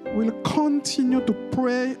 We'll continue to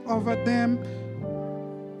pray over them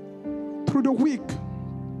through the week.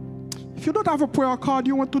 If you don't have a prayer card,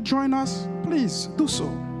 you want to join us, please do so.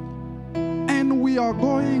 And we are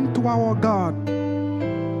going to our God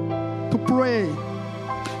to pray.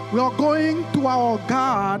 We are going to our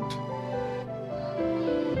God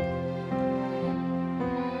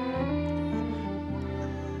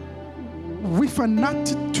with an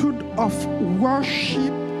attitude of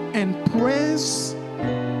worship and praise,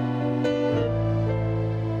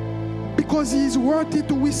 because He is worthy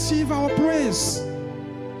to receive our praise.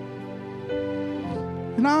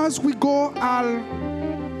 And as we go, I'll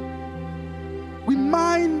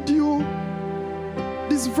remind you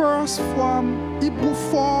this verse from Hebrews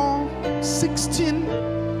 4:16,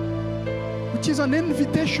 which is an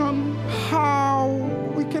invitation how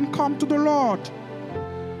we can come to the Lord.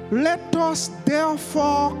 Let us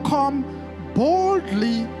therefore come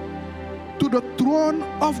boldly to the throne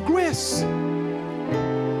of grace,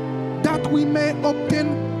 that we may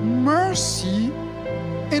obtain mercy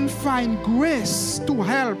and find grace to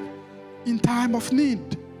help in time of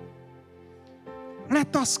need.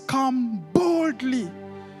 Let us come boldly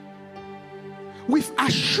with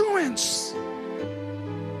assurance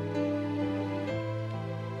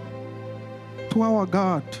to our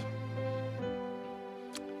God.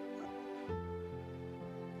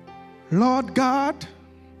 Lord God,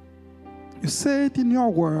 you say it in your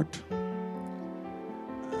word,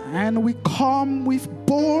 and we come with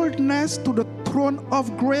boldness to the throne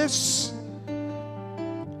of grace,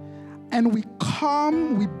 and we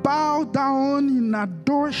come, we bow down in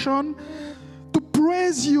adoration to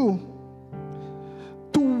praise you,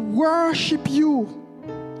 to worship you,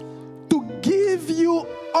 to give you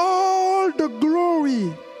all the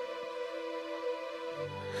glory.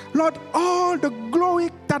 Lord, all the glory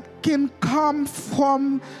that can come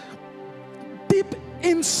from deep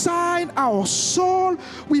inside our soul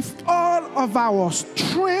with all of our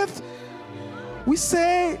strength. We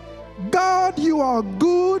say, God, you are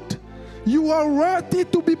good. You are worthy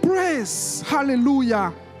to be praised.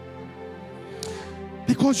 Hallelujah.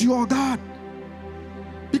 Because you are God.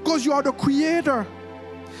 Because you are the creator.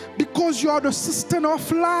 Because you are the system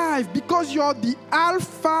of life. Because you are the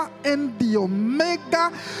Alpha and the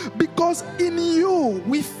Omega. Because in you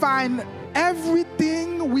we find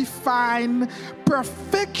everything. We find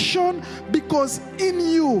perfection. Because in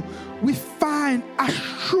you we find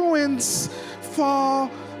assurance for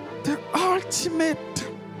the ultimate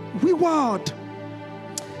reward.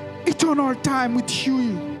 Eternal time with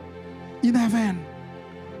you in heaven.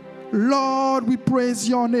 Lord, we praise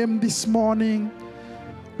your name this morning.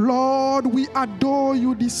 Lord, we adore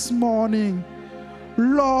you this morning.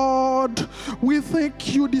 Lord, we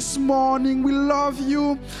thank you this morning. We love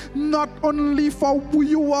you not only for who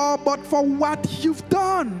you are, but for what you've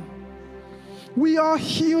done. We are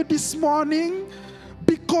here this morning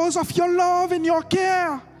because of your love and your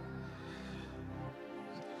care.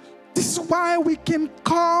 This is why we can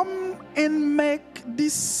come and make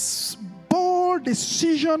this bold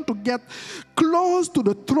decision to get close to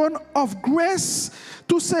the throne of grace,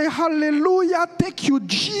 to say, hallelujah, thank you,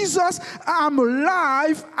 Jesus. I'm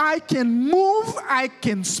alive. I can move. I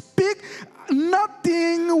can speak.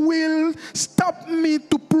 Nothing will stop me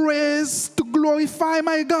to praise, to glorify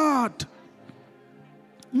my God.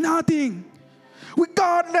 Nothing.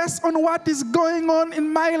 Regardless on what is going on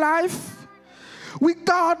in my life,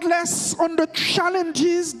 regardless on the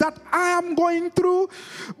challenges that I am going through,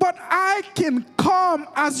 but I can come,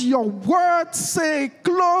 as your words say,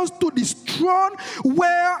 close to this throne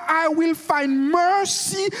where I will find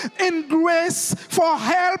mercy and grace for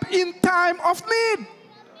help in time of need.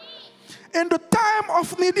 And the time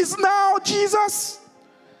of need is now, Jesus.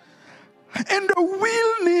 And the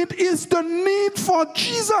real need is the need for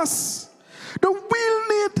Jesus. The real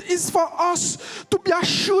need is for us to be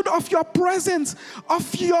assured of your presence,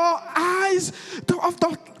 of your eyes, of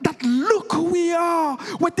that look we are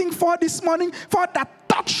waiting for this morning, for that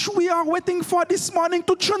touch we are waiting for this morning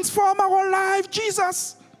to transform our life,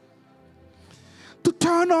 Jesus. To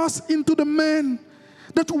turn us into the man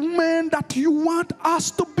that you want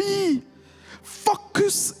us to be.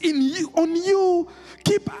 Focus on you.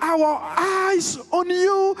 Keep our eyes on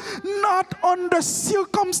you, not on the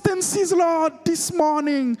circumstances, Lord. This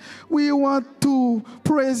morning, we want to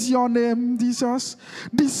praise your name, Jesus.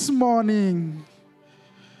 This morning,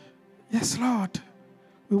 yes, Lord,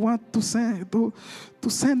 we want to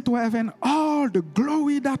send to heaven all the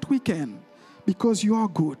glory that we can, because you are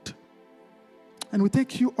good. And we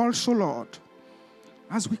thank you also, Lord,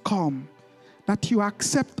 as we come, that you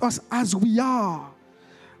accept us as we are.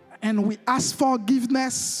 And we ask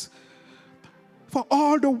forgiveness for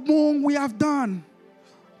all the wrong we have done.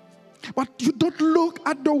 But you don't look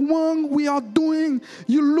at the wrong we are doing.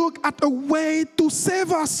 You look at a way to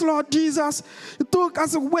save us, Lord Jesus. You took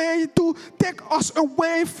as a way to take us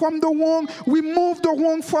away from the wrong. Remove the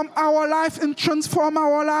wrong from our life and transform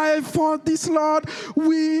our life. For this, Lord,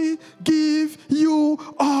 we give you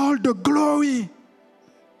all the glory.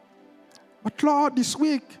 But Lord, this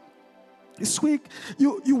week,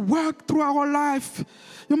 you worked through our life.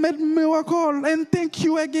 You made miracle, and thank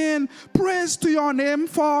you again. Praise to your name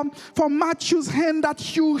for Matthew's hand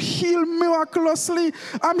that you heal miraculously.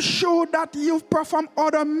 I'm sure that you've performed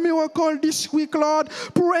other miracles this week, Lord.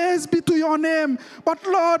 Praise be to your name. But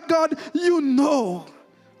Lord God, you know,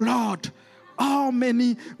 Lord, how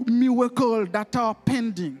many miracles that are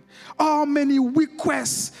pending, how many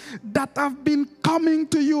requests that have been coming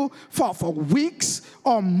to you for weeks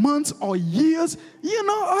or months or years. You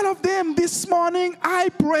know all of them. This morning, I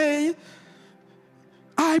pray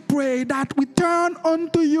that we turn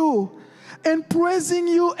unto you and praising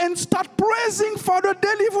you and start praising for the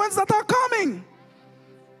deliverance that are coming.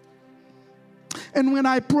 And when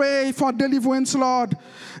I pray for deliverance, Lord,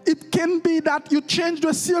 it can be that you change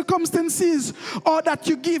the circumstances, or that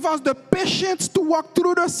you give us the patience to walk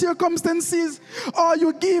through the circumstances, or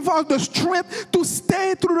you give us the strength to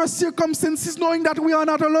stay through the circumstances, knowing that we are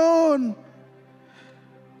not alone.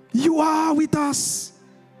 You are with us.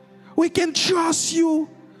 We can trust you.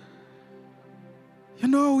 You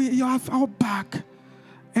know, you have our back,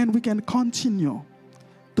 and we can continue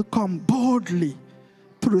to come boldly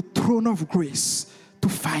to the throne of grace to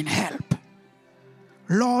find help.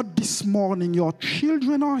 Lord, this morning your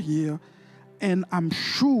children are here, and I'm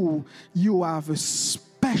sure you have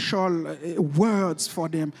special words for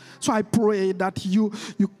them. So I pray that you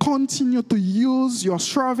continue to use your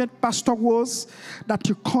servant, Pastor Rose, that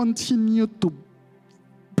you continue to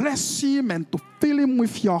bless him and to fill him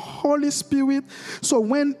with your Holy Spirit. So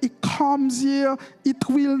when he comes here, it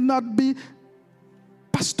will not be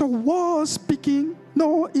Pastor Rose speaking.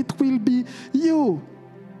 No, it will be you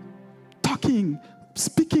talking,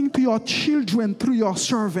 speaking to your children through your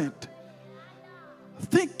servant.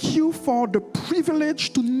 Thank you for the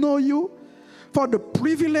privilege to know you, for the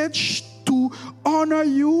privilege to honor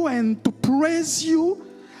you and to praise you.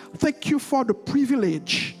 Thank you for the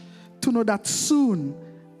privilege to know that soon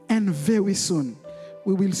and very soon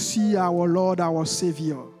we will see our Lord, our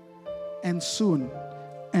Savior. And soon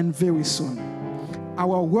and very soon,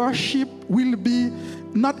 our worship will be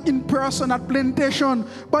not in person at Plantation,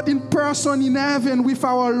 but in person in heaven with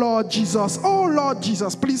our Lord Jesus. Oh, Lord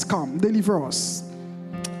Jesus, please come, deliver us.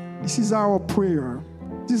 This is our prayer.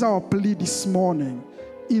 This is our plea this morning.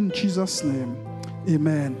 In Jesus' name,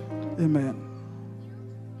 amen. Amen.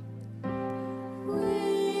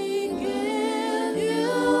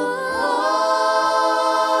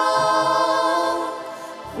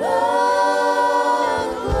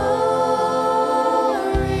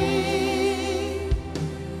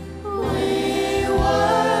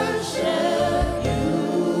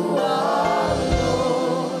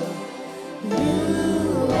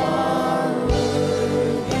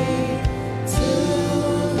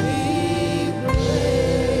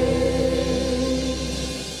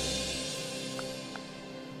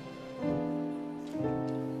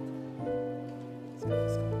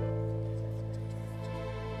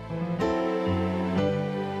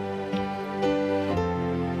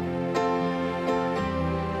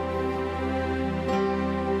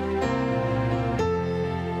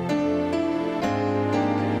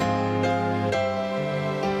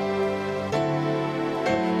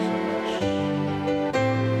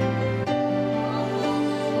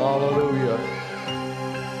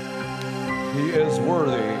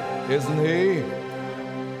 Isn't he?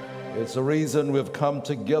 It's the reason we've come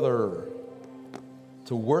together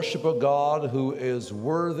to worship a God who is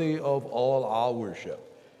worthy of all our worship.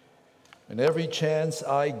 And every chance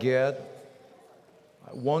I get,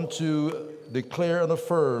 I want to declare and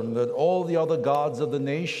affirm that all the other gods of the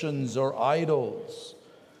nations are idols,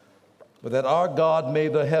 but that our God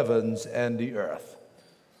made the heavens and the earth.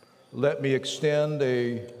 Let me extend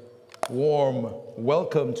a warm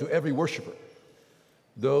welcome to every worshiper,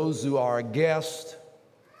 those who are guests,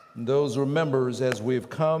 those who are members, as we've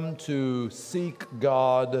come to seek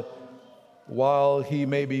God while he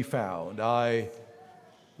may be found. I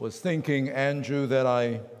was thinking, Andrew, that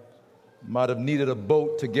I might have needed a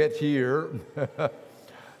boat to get here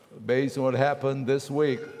based on what happened this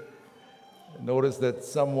week. Notice that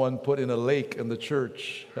someone put in a lake in the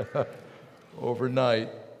church overnight.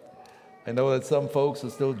 I know that some folks are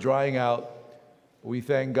still drying out. We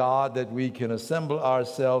thank God that we can assemble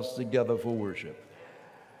ourselves together for worship.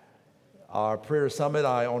 Our prayer summit,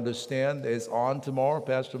 I understand, is on tomorrow,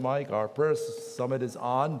 Pastor Mike. Our prayer summit is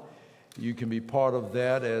on. You can be part of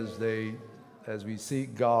that as we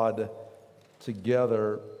seek God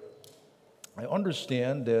together. I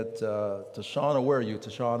understand that Tashana, where are you,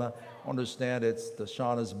 Tashana? I understand it's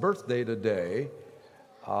Tashana's birthday today.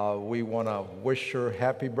 We want to wish her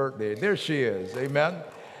happy birthday. There she is. Amen.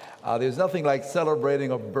 There's nothing like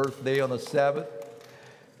celebrating a birthday on a Sabbath.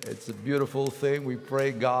 It's a beautiful thing. We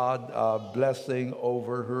pray God blessing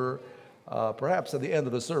over her. Perhaps at the end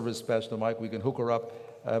of the service, Pastor Mike, we can hook her up.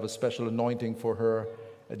 I have a special anointing for her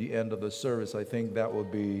at the end of the service. I think that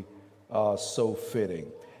would be so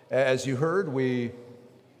fitting. As you heard, we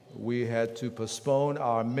had to postpone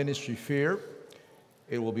our ministry fair.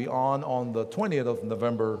 It will be on the 20th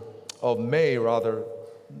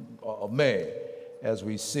of May, as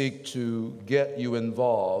we seek to get you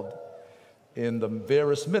involved in the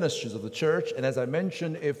various ministries of the church. And as I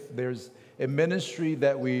mentioned, if there's a ministry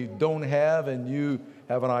that we don't have and you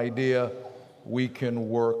have an idea, we can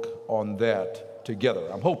work on that together.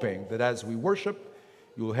 I'm hoping that as we worship,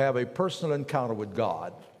 you'll have a personal encounter with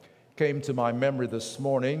God. It came to my memory this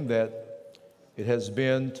morning that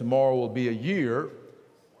tomorrow will be a year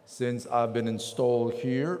since I've been installed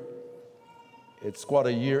here. It's quite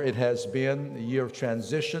a year it has been, a year of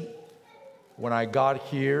transition. When I got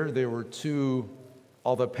here, there were 2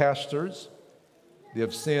 other pastors. They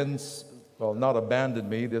have since, not abandoned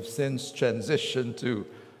me, they've since transitioned to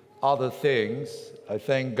other things. I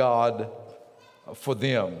thank God for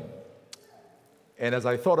them. And as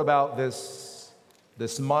I thought about this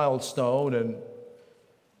milestone and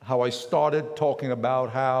how I started talking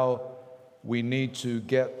about how we need to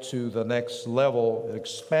get to the next level,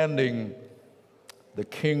 expanding the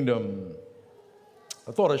kingdom,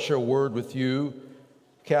 I thought I'd share a word with you,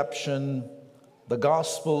 caption, the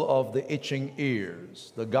gospel of the itching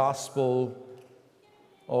ears. The gospel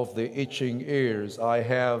of the itching ears. I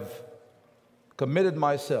have committed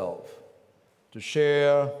myself to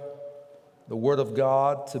share the Word of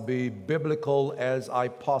God, to be biblical as I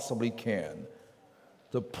possibly can,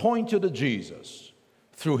 to point you to Jesus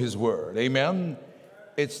through His Word. Amen?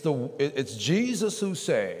 It's Jesus who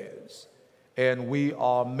saves, and we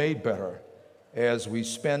are made better as we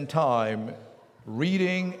spend time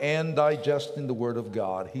reading and digesting the Word of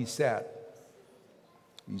God. He sat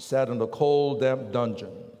in a cold, damp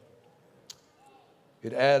dungeon.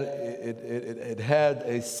 It had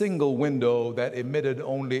a single window that emitted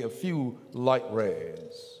only a few light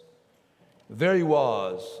rays. There he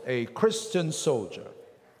was, a Christian soldier.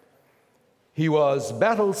 He was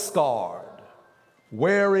battle-scarred,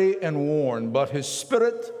 weary and worn, but his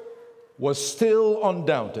spirit was still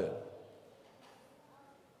undaunted.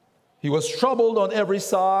 He was troubled on every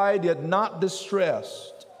side, yet not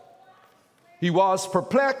distressed. He was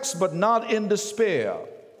perplexed, but not in despair.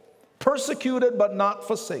 Persecuted, but not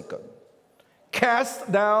forsaken.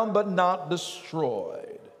 Cast down, but not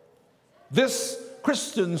destroyed. This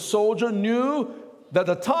Christian soldier knew that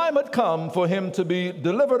the time had come for him to be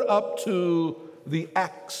delivered up to the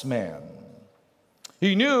axeman.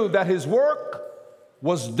 He knew that his work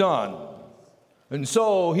was done. And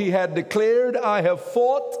so he had declared, I have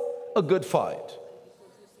fought a good fight.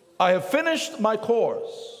 I have finished my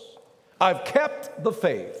course. I've kept the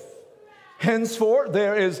faith. Henceforth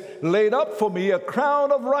there is laid up for me a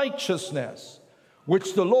crown of righteousness,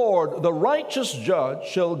 which the Lord, the righteous judge,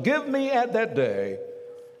 shall give me at that day,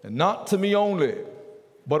 and not to me only,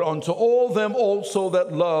 but unto all them also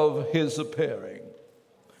that love his appearing.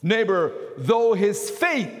 Neighbor, though his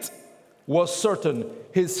fate was certain,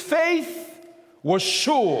 his faith was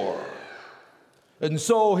sure. And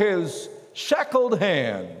so his shackled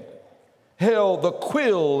hand held the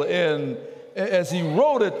quill as he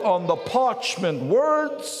wrote it on the parchment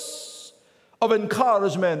words, of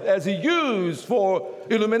encouragement as he used for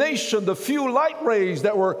illumination the few light rays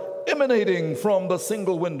that were emanating from the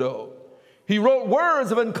single window. He wrote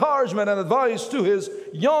words of encouragement and advice to his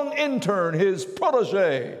young intern, his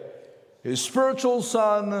protege, his spiritual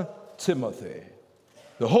son, Timothy.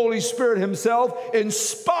 The Holy Spirit himself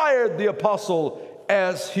inspired the apostle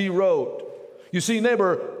as he wrote. You see,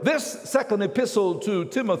 neighbor, this second epistle to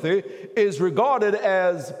Timothy is regarded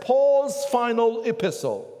as Paul's final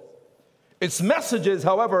epistle. Its messages,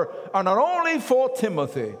 however, are not only for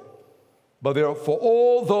Timothy, but they are for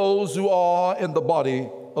all those who are in the body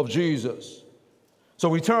of Jesus. So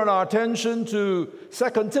we turn our attention to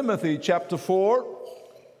 2 Timothy chapter 4,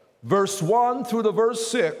 verse 1 through to verse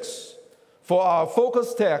 6 for our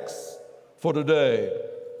focus text for today.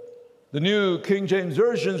 The New King James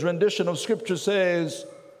Version's rendition of Scripture says,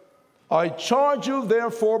 I charge you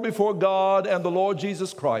therefore before God and the Lord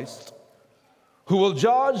Jesus Christ, who will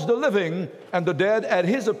judge the living and the dead at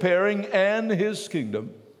his appearing and his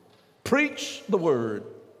kingdom. Preach the word.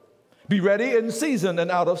 Be ready in season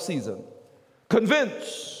and out of season.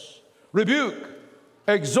 Convince, rebuke,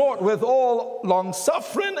 exhort with all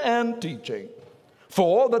long-suffering and teaching.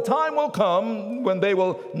 For the time will come when they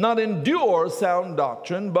will not endure sound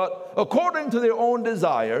doctrine, but according to their own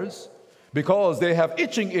desires, because they have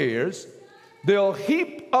itching ears, they'll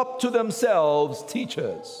heap up to themselves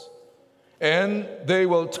teachers. And they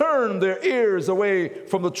will turn their ears away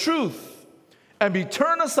from the truth and be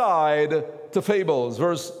turned aside to fables.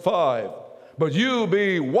 Verse 5. But you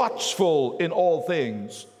be watchful in all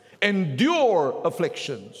things, endure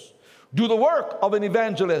afflictions, do the work of an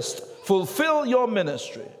evangelist, fulfill your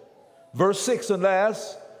ministry. Verse 6 and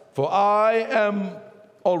last, for I am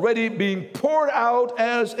already being poured out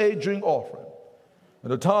as a drink offering,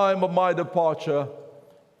 and the time of my departure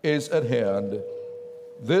is at hand.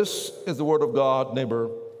 This is the word of God, neighbor,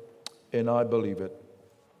 and I believe it.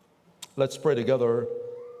 Let's pray together.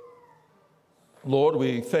 Lord,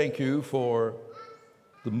 we thank you for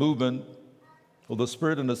the movement of the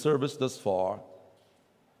Spirit in the service thus far.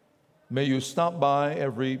 May you stop by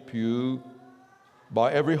every pew,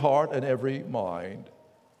 by every heart and every mind.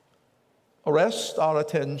 Arrest our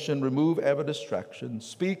attention, remove every distraction.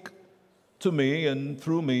 Speak to me and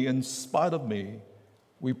through me, in spite of me,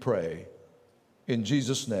 we pray. In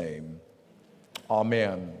Jesus' name,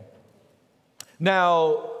 amen.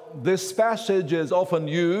 Now, this passage is often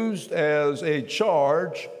used as a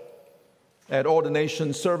charge at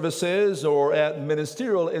ordination services or at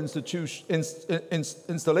ministerial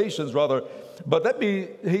installations, rather. But let me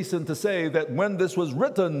hasten to say that when this was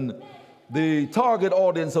written, the target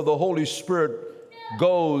audience of the Holy Spirit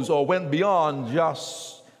goes or went beyond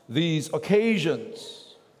just these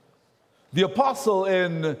occasions. The apostle,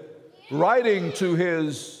 in writing to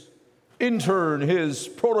his intern, his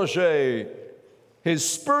protege, his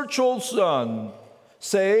spiritual son,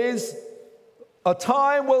 says, a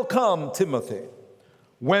time will come, Timothy,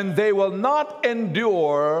 when they will not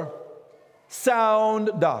endure sound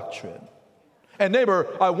doctrine. And neighbor,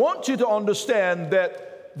 I want you to understand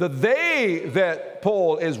that the they that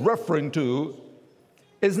Paul is referring to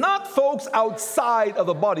is not folks outside of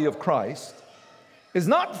the body of Christ, is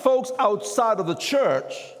not folks outside of the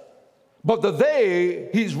church, but the they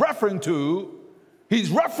he's referring to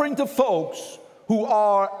folks who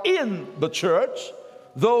are in the church,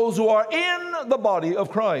 those who are in the body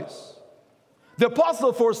of Christ. The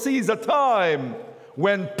apostle foresees a time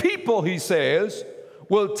when people, he says,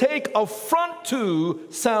 will take affront to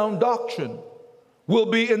sound doctrine, will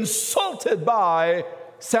be insulted by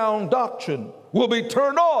sound doctrine, will be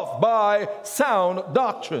turned off by sound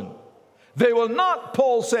doctrine. They will not,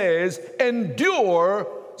 Paul says, endure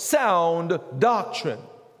sound doctrine.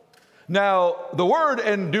 Now, the word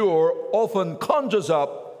endure often conjures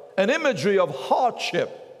up an imagery of hardship,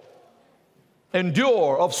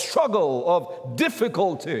 endure, of struggle, of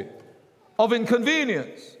difficulty, of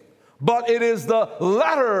inconvenience. But it is the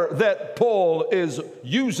latter that Paul is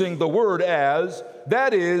using the word as,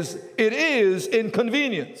 that is, it is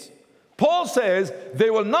inconvenience. Paul says they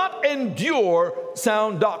will not endure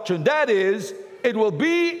sound doctrine. That is, it will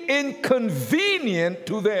be inconvenient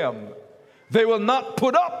to them. They will not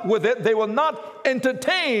put up with it. They will not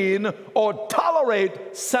entertain or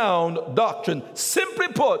tolerate sound doctrine. Simply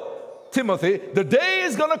put, Timothy, the day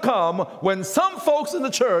is going to come when some folks in the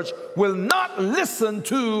church will not listen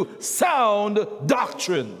to sound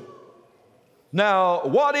doctrine. Now,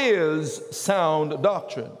 what is sound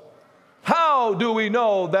doctrine? How do we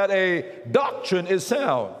know that a doctrine is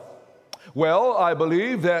sound? Well, I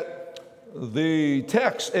believe that the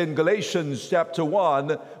text in Galatians chapter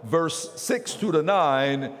 1, verse 6 to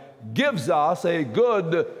 9 gives us a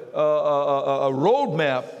good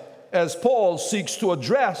roadmap as Paul seeks to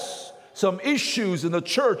address some issues in the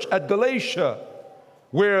church at Galatia,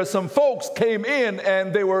 where some folks came in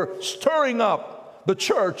and they were stirring up the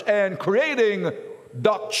church and creating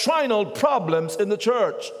doctrinal problems in the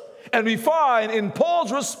church. And we find in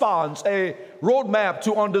Paul's response a roadmap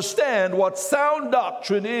to understand what sound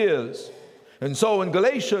doctrine is. And so in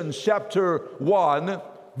Galatians chapter 1,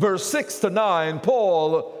 verse 6 to 9,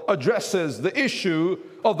 Paul addresses the issue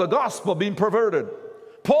of the gospel being perverted.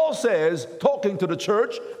 Paul says, talking to the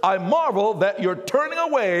church, I marvel that you're turning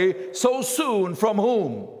away so soon from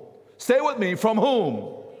whom? Stay with me, from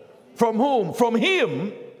whom? From whom? From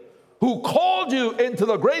him who called you into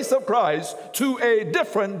the grace of Christ to a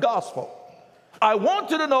different gospel. I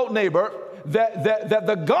want you to note, neighbor, that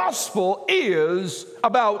the gospel is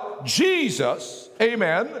about Jesus,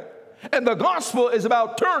 amen, and the gospel is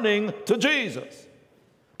about turning to Jesus.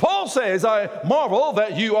 Paul says, I marvel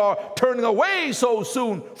that you are turning away so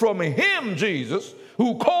soon from him, Jesus,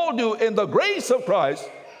 who called you in the grace of Christ,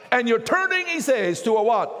 and you're turning, he says, to a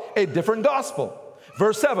what? A different gospel.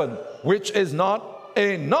 Verse 7, which is not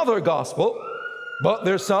another gospel, but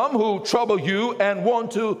there's some who trouble you and want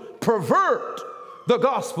to pervert the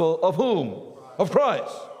gospel of whom? Of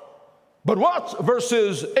Christ. But what?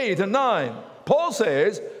 Verses 8 and 9. Paul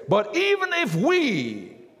says, but even if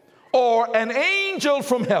we or an angel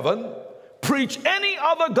from heaven preach any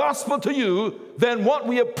other gospel to you than what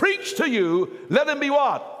we have preached to you, let him be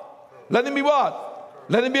what? Let him be what?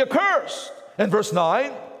 Let him be accursed. And verse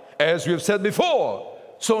 9, as we have said before,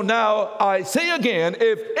 so now I say again,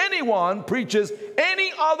 if anyone preaches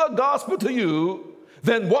any other gospel to you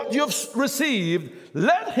than what you have received,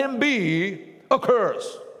 let him be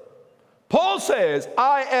accursed. Paul says,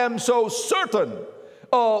 I am so certain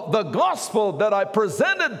of the gospel that I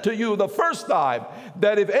presented to you the first time,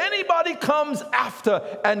 that if anybody comes after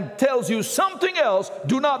and tells you something else,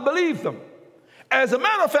 do not believe them. As a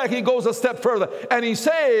matter of fact, he goes a step further and he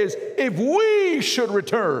says, if we should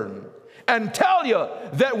return and tell you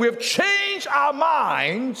that we've changed our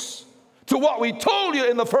minds to what we told you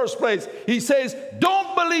in the first place, he says,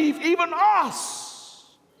 don't believe even us.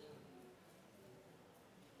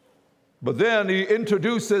 But then he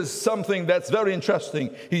introduces something that's very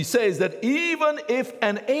interesting. He says that even if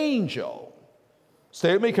an angel,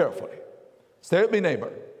 stay with me carefully, stay with me,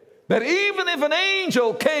 neighbor, that even if an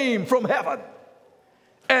angel came from heaven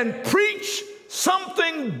and preached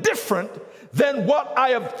something different than what I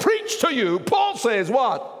have preached to you, Paul says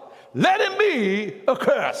what? Let him be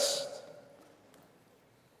accursed.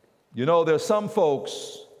 You know, there's some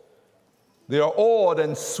folks, they are awed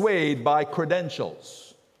and swayed by credentials.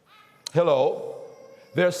 Hello.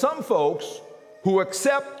 There are some folks who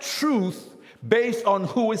accept truth based on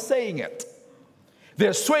who is saying it.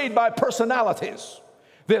 They're swayed by personalities.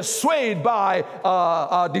 They're swayed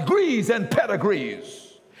by degrees and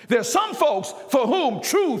pedigrees. There are some folks for whom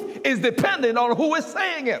truth is dependent on who is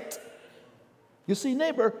saying it. You see,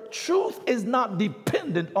 neighbor, truth is not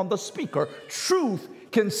dependent on the speaker. Truth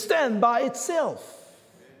can stand by itself.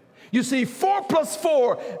 You see, 4 plus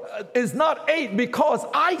 4 is not 8 because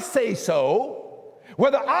I say so.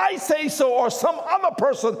 Whether I say so or some other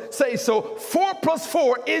person say so, 4 plus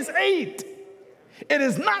 4 is 8. It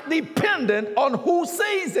is not dependent on who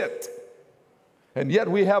says it. And yet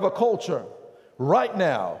we have a culture right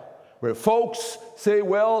now where folks say,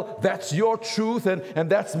 well, that's your truth and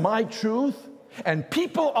that's my truth. And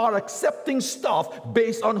people are accepting stuff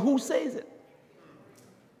based on who says it.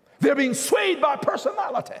 They're being swayed by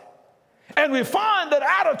personality. And we find that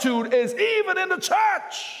attitude is even in the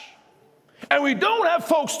church. And we don't have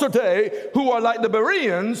folks today who are like the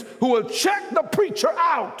Bereans who will check the preacher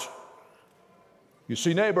out. You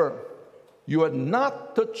see, neighbor, you ought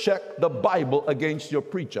not to check the Bible against your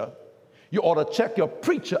preacher. You ought to check your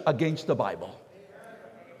preacher against the Bible.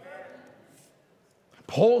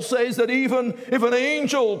 Paul says that even if an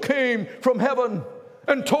angel came from heaven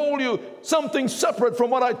and told you something separate from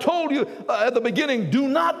what I told you at the beginning, do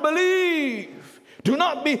not believe. Do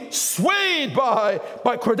not be swayed by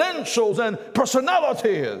credentials and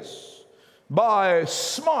personalities, by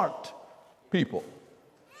smart people.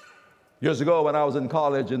 Years ago when I was in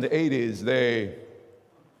college in the 80s,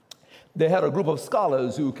 they had a group of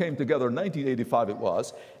scholars who came together in 1985 it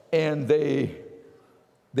was, and they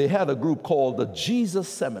had a group called the Jesus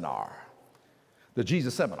Seminar. The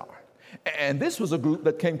Jesus Seminar. And this was a group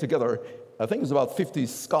that came together, I think it was about 50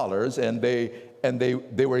 scholars, and they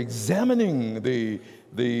were examining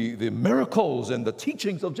the miracles and the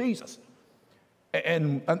teachings of Jesus.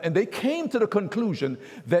 And they came to the conclusion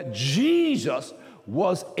that Jesus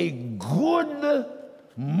was a good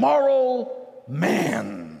moral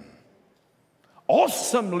man.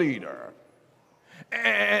 awesome leader.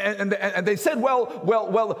 And they said,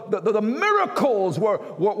 the miracles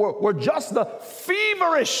were just the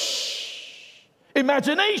feverish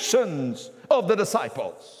imaginations of the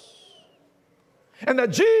disciples. And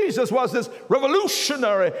that Jesus was this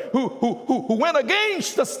revolutionary who went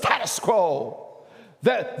against the status quo.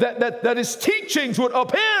 That his teachings would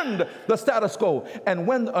upend the status quo. And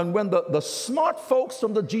when the smart folks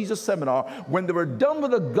from the Jesus seminar, when they were done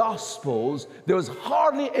with the Gospels, there was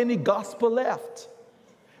hardly any gospel left.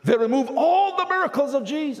 They removed all the miracles of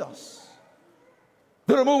Jesus.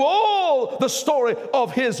 They removed all the story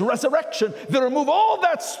of his resurrection. They removed all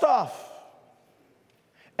that stuff.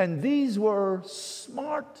 And these were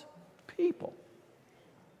smart people.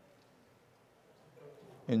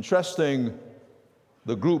 Interesting,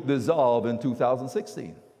 the group dissolved in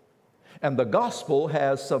 2016. And the gospel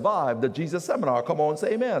has survived the Jesus seminar. Come on,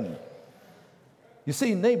 say amen. You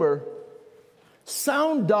see, neighbor,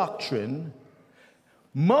 sound doctrine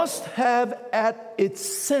must have at its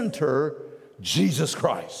center Jesus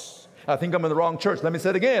Christ. I think I'm in the wrong church. Let me say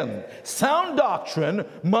it again. Sound doctrine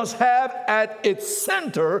must have at its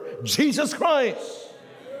center Jesus Christ.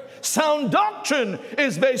 Sound doctrine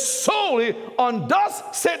is based solely on thus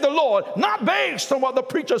said the Lord, not based on what the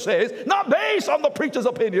preacher says, not based on the preacher's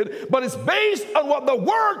opinion, but it's based on what the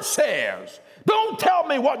Word says. Don't tell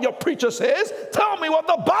me what your preacher says. Tell me what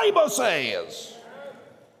the Bible says.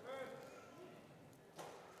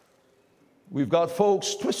 We've got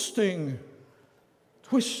folks twisting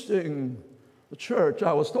the church.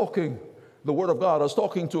 I was talking the Word of God. I was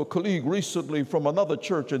talking to a colleague recently from another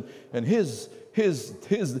church, and his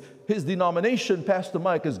denomination, Pastor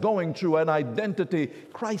Mike, is going through an identity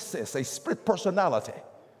crisis, a split personality.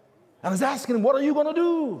 And I was asking him, what are you going to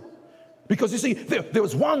do? Because you see, there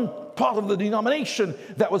was one part of the denomination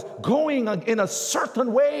that was going in a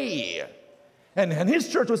certain way. And his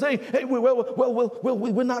church was saying, hey,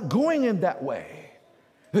 we're not going in that way.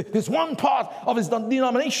 There's one part of his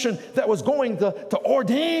denomination that was going to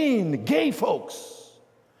ordain gay folks.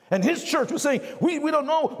 And his church was saying, we don't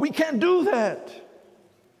know, we can't do that.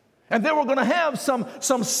 And they were going to have some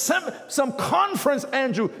conference,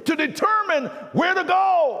 Andrew, to determine where to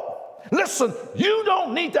go. Listen, you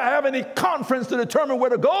don't need to have any conference to determine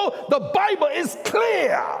where to go. The Bible is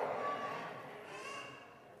clear.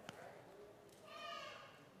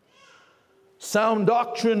 Sound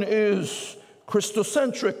doctrine is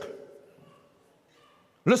Christocentric.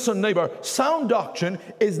 Listen, neighbor, sound doctrine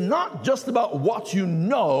is not just about what you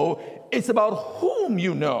know, it's about whom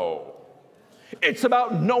you know. It's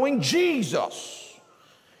about knowing Jesus.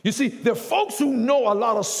 You see, there are folks who know a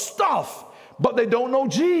lot of stuff, but they don't know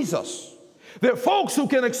Jesus. There are folks who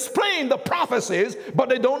can explain the prophecies, but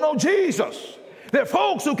they don't know Jesus. There are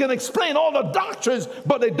folks who can explain all the doctrines,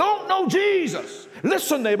 but they don't know Jesus.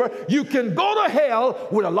 Listen, neighbor, you can go to hell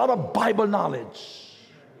with a lot of Bible knowledge.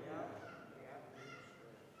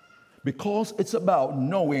 Because it's about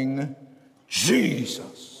knowing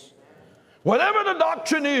Jesus. Whatever the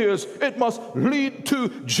doctrine is, it must lead to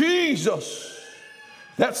Jesus.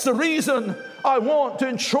 That's the reason I want to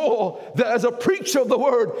ensure that as a preacher of the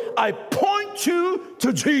word, I point you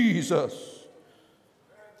to Jesus.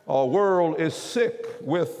 Our world is sick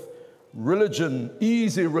with religion,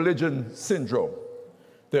 easy religion syndrome.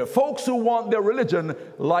 There are folks who want their religion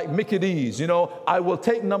like Mickey D's. You know, I will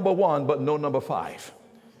take number 1, but no number 5.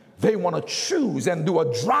 They want to choose and do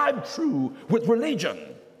a drive-through with religion.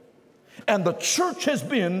 And the church has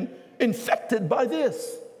been infected by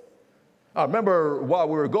this. I remember while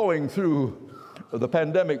we were going through the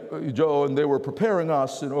pandemic, Joe, and they were preparing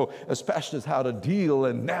us, as pastors, how to deal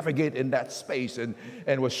and navigate in that space,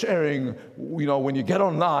 and was sharing, when you get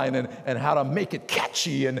online and how to make it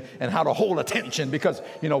catchy and how to hold attention, because,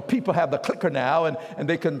 people have the clicker now and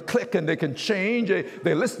they can click and they can change.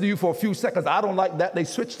 They listen to you for a few seconds. I don't like that. They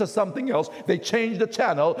switch to something else. They change the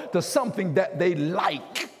channel to something that they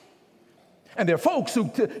like. And there are folks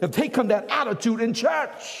who have taken that attitude in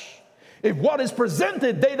church. If what is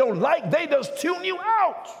presented they don't like, they just tune you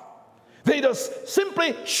out. They just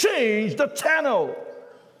simply change the channel.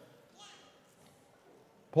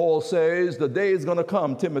 Paul says the day is going to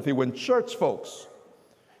come, Timothy, when church folks,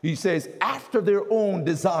 he says, after their own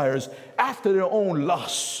desires, after their own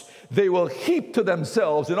lusts, they will heap to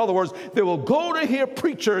themselves. In other words, they will go to hear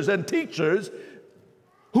preachers and teachers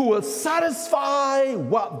who will satisfy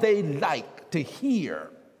what they like to hear.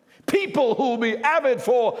 People who will be avid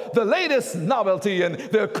for the latest novelty, and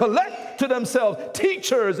they'll collect to themselves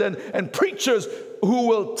teachers and preachers who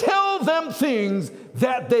will tell them things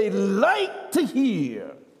that they like to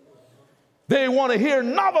hear. They want to hear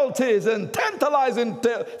novelties and tantalizing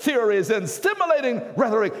theories and stimulating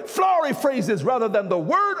rhetoric, flowery phrases, rather than the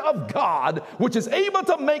Word of God, which is able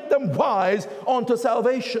to make them wise unto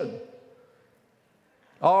salvation.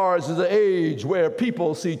 Ours is an age where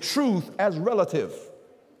people see truth as relative.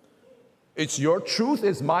 It's your truth,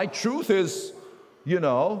 it's my truth, it's,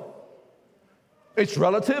 it's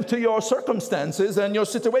relative to your circumstances and your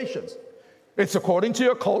situations. It's according to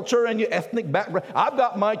your culture and your ethnic background. I've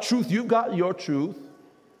got my truth, you've got your truth.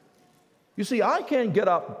 You see, I can't get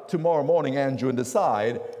up tomorrow morning, Andrew, and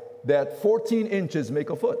decide that 14 inches make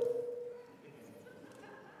a foot.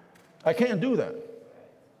 I can't do that.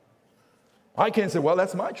 I can't say, well,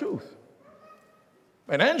 that's my truth.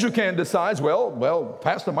 And Andrew can't decide, well,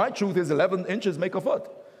 Pastor, my truth is 11 inches make a foot.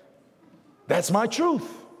 That's my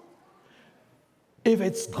truth. If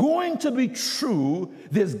it's going to be true,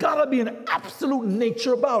 there's got to be an absolute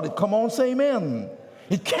nature about it. Come on, say amen.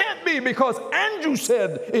 It can't be because Andrew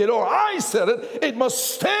said it or I said it. It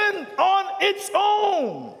must stand on its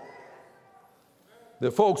own. There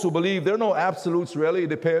are folks who believe there are no absolutes really. It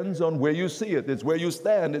depends on where you see it. It's where you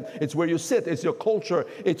stand. It's where you sit. It's your culture.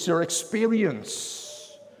 It's your experience.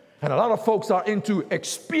 And a lot of folks are into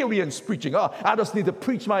experience preaching. I just need to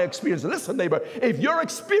preach my experience. Listen, neighbor, if your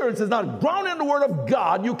experience is not grounded in the Word of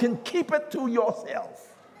God, you can keep it to yourself.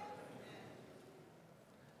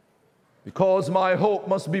 Because my hope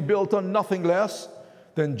must be built on nothing less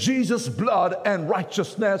than Jesus' blood and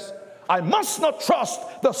righteousness, I must not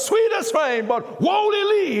trust the sweetest frame, but wholly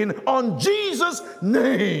lean on Jesus'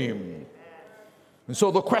 name. And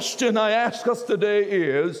so the question I ask us today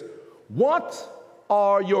is, what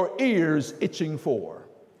are your ears itching for?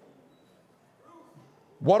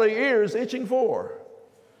 What are your ears itching for?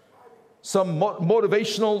 Some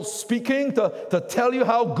motivational speaking to tell you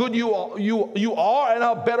how good you are and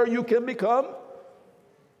how better you can become?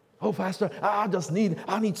 Oh, Pastor, I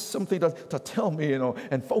need something to tell me,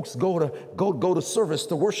 And folks go to service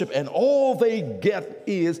to worship, and all they get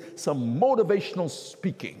is some motivational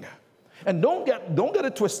speaking. And don't get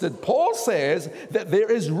it twisted. Paul says that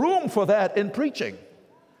there is room for that in preaching.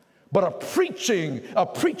 But a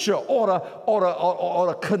preacher ought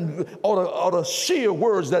to share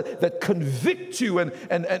words that convict you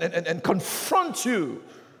and confront you.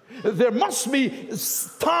 There must be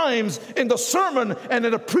times in the sermon and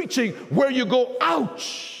in the preaching where you go,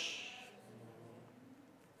 ouch.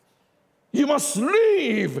 You must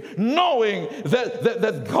leave knowing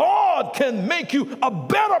that God can make you a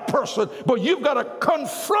better person, but you've got to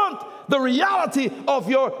confront the reality of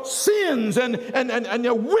your sins and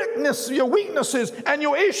your weaknesses and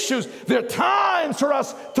your issues. There are times for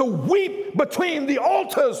us to weep between the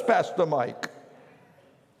altars, Pastor Mike.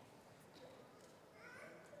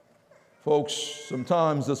 Folks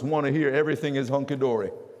sometimes just want to hear everything is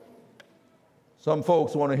hunky-dory. Some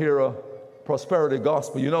folks want to hear a prosperity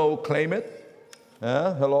gospel, claim it.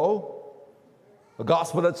 Hello? A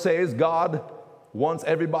gospel that says God wants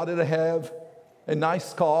everybody to have a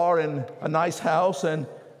nice car and a nice house and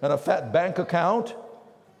a fat bank account.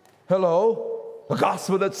 Hello? A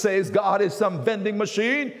gospel that says God is some vending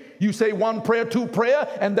machine. You say one prayer, two prayer,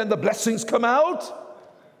 and then the blessings come out.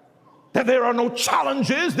 That there are no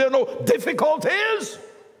challenges, there are no difficulties.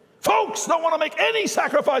 Folks don't want to make any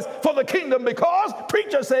sacrifice for the kingdom because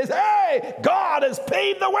preacher says, hey, God has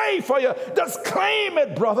paved the way for you. Just claim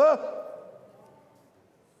it, brother.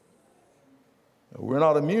 We're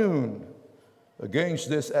not immune against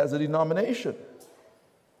this as a denomination.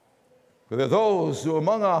 But there are those who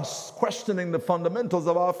among us questioning the fundamentals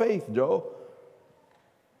of our faith, Joe.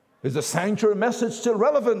 Is the sanctuary message still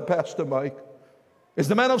relevant, Pastor Mike? Is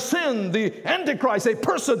the man of sin, the Antichrist, a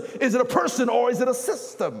person? Is it a person or is it a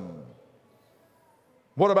system?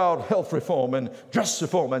 What about health reform and dress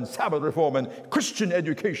reform and Sabbath reform and Christian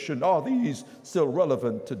education? Are these still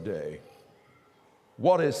relevant today?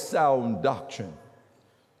 What is sound doctrine?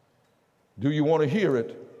 Do you want to hear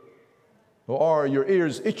it? Or are your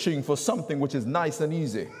ears itching for something which is nice and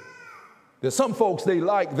easy? There's some folks, they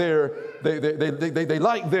like their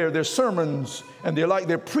sermons, and they like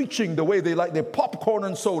their preaching the way they like their popcorn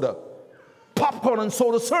and soda. Popcorn and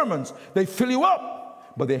soda sermons. They fill you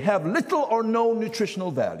up, but they have little or no nutritional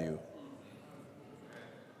value.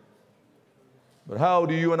 But how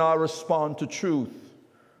do you and I respond to truth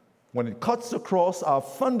when it cuts across our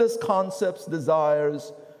fundus concepts,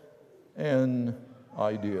 desires, and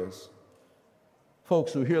ideas?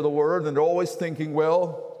 Folks who hear the word and they're always thinking,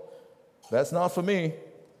 well, that's not for me.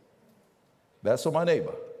 That's for my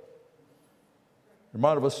neighbor.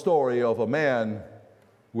 Reminded of a story of a man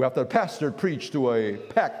who, after the pastor preached to a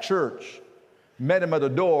packed church, met him at the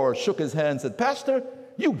door, shook his hand, said, Pastor,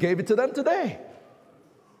 You gave it to them today.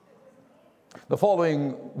 The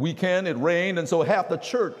following weekend, it rained, and so half the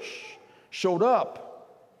church showed up.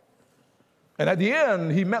 And at the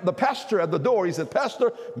end, he met the pastor at the door. He said,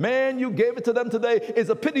 Pastor, man, you gave it to them today.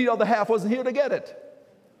 It's a pity the other half wasn't here to get it.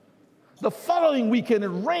 The following weekend, it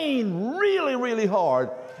rained really, really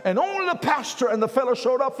hard, and only the pastor and the fellow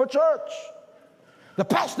showed up for church. The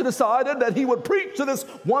pastor decided that he would preach to this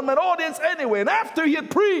one-man audience anyway, and after he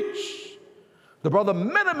had preached, the brother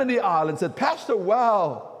met him in the aisle and said, Pastor,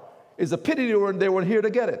 wow, it's a pity they weren't here to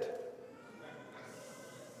get it.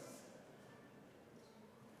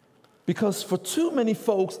 Because for too many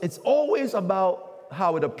folks, it's always about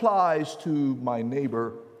how it applies to my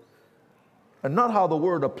neighbor and not how the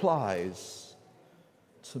word applies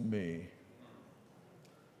to me.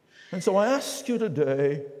 And so I ask you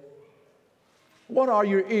today, what are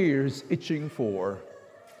your ears itching for?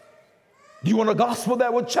 Do you want a gospel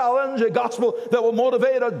that will challenge, a gospel that will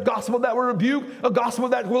motivate, a gospel that will rebuke, a gospel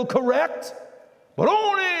that will correct? But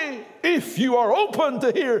only if you are open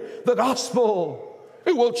to hear the gospel.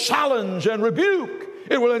 It will challenge and rebuke.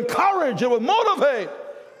 It will encourage. It will motivate.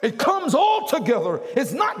 It comes all together.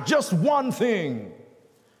 It's not just one thing.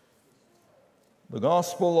 The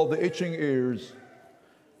gospel of the itching ears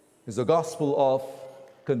is the gospel of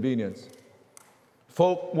convenience.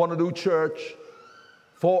 Folk want to do church.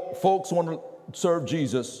 Folks want to serve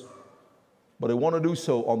Jesus, but they want to do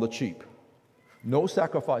so on the cheap. No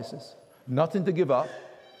sacrifices, nothing to give up.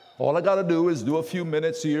 All I got to do is do a few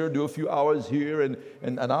minutes here, do a few hours here,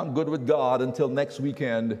 and I'm good with God until next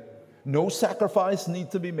weekend. No sacrifice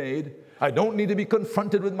needs to be made. I don't need to be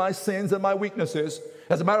confronted with my sins and my weaknesses.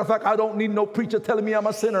 As a matter of fact, I don't need no preacher telling me I'm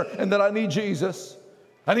a sinner and that I need Jesus.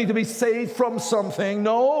 I need to be saved from something.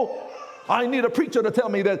 No, I need a preacher to tell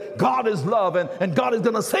me that God is love and God is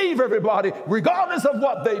going to save everybody regardless of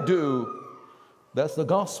what they do. That's the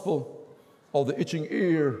gospel of the itching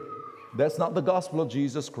ear. That's not the gospel of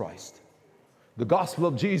Jesus Christ. The gospel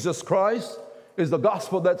of Jesus Christ is the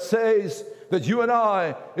gospel that says that you and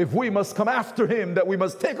I, if we must come after him, that we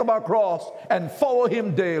must take up our cross and follow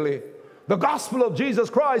him daily. The gospel of Jesus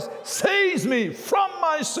Christ saves me from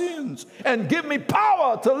my sins and give me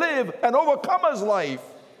power to live an overcomer's life.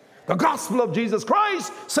 The gospel of Jesus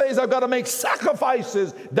Christ says I've got to make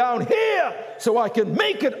sacrifices down here so I can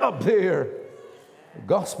make it up there. The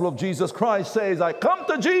gospel of Jesus Christ says I come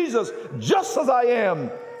to Jesus just as I am,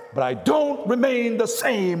 but I don't remain the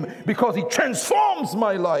same because he transforms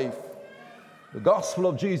my life. The gospel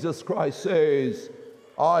of Jesus Christ says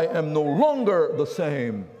I am no longer the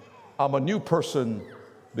same. I'm a new person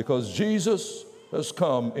because Jesus has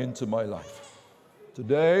come into my life.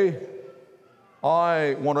 Today,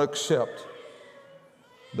 I want to accept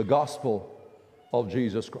the gospel of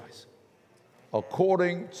Jesus Christ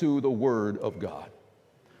according to the word of God.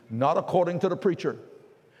 Not according to the preacher,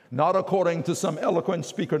 not according to some eloquent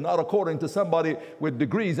speaker, not according to somebody with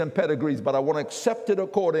degrees and pedigrees, but I want to accept it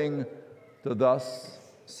according to thus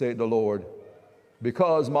saith the Lord,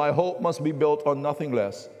 because my hope must be built on nothing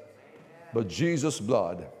less but Jesus'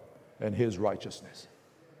 blood and his righteousness.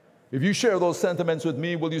 If you share those sentiments with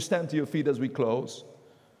me, will you stand to your feet as we close?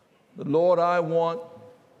 Lord, I want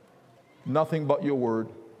nothing but your word.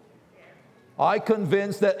 I'm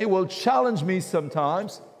convinced that it will challenge me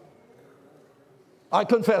sometimes. I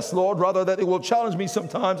confess, Lord, rather that it will challenge me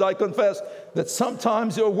sometimes. I confess that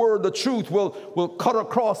sometimes your word, the truth, will cut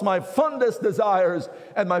across my fondest desires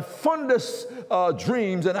and my fondest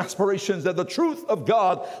dreams and aspirations, that the truth of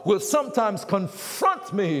God will sometimes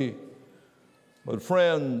confront me. But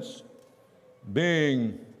friends,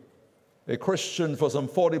 being a Christian for some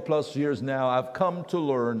 40 plus years now, I've come to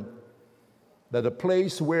learn that the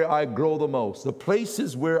place where I grow the most, the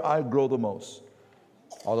places where I grow the most,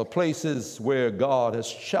 are the places where God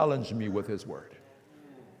has challenged me with his word.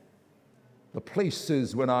 The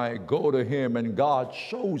places when I go to him and God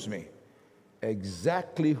shows me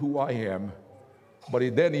exactly who I am,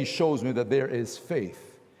 but then he shows me that there is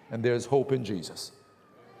faith and there's hope in Jesus.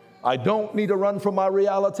 I don't need to run from my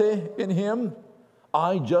reality in him.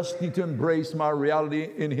 I just need to embrace my reality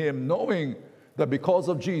in him, knowing that because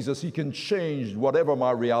of Jesus, he can change whatever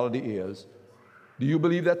my reality is. Do you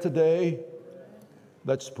believe that today?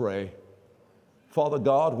 Let's pray. Father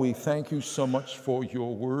God, we thank you so much for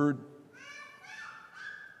your word.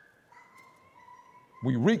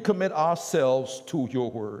 We recommit ourselves to your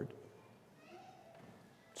word.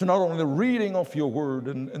 So not only the reading of your word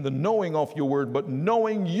and the knowing of your word, but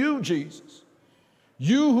knowing you, Jesus.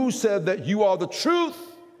 You who said that you are the truth,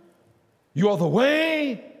 you are the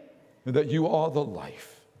way, and that you are the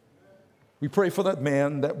life. We pray for that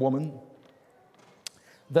man, that woman,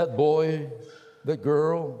 that boy, the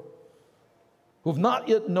girl who've not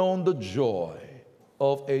yet known the joy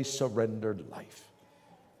of a surrendered life.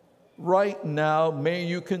 Right now, may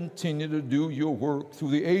you continue to do your work through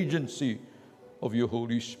the agency of your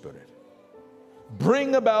Holy Spirit.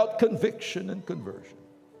 Bring about conviction and conversion.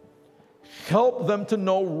 Help them to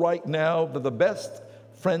know right now that the best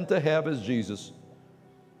friend to have is Jesus.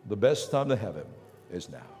 The best time to have him is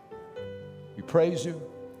now. We praise you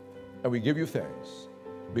and we give you thanks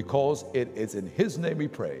because it is in his name we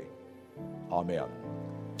pray. Amen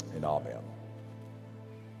and amen.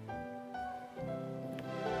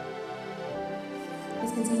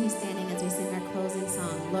 Let's continue standing as we sing our closing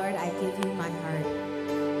song, Lord, I give you my heart.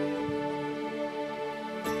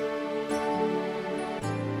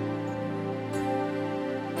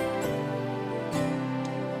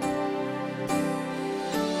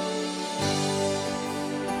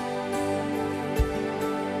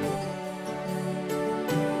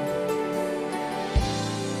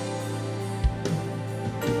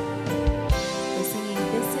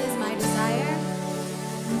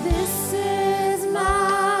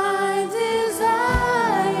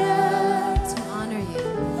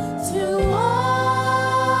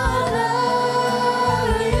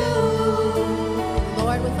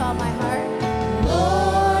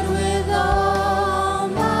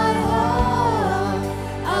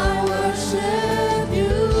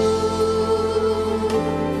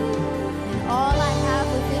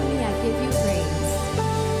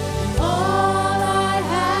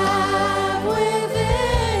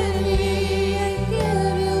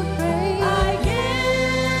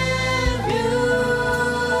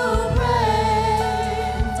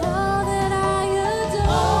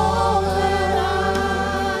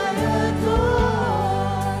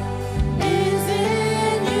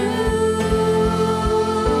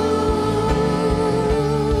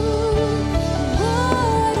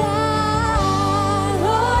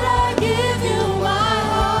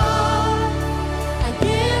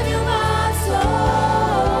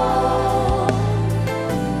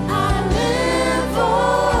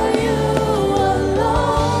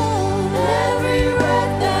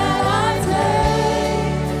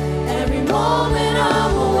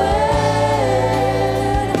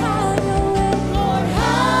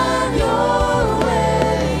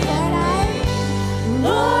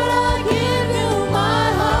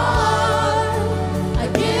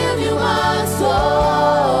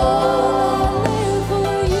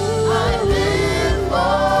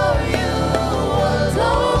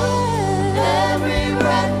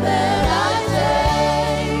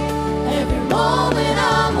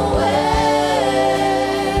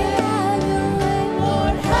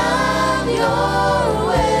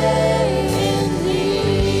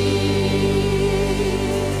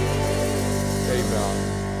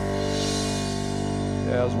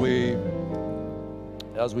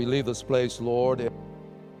 As we leave this place, Lord,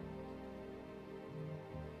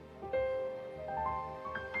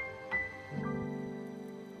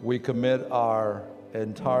 we commit our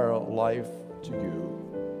entire life to you.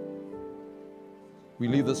 We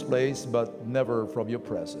leave this place, but never from your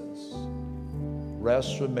presence.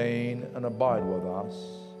 Rest, remain, and abide with us.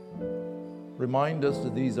 Remind us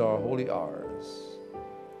that these are holy hours,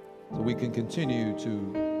 so we can continue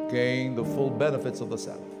to gain the full benefits of the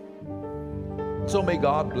Sabbath. So may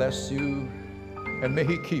God bless you, and may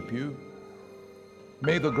he keep you.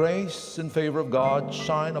 May the grace and favor of God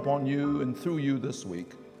shine upon you and through you this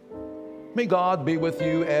week. May God be with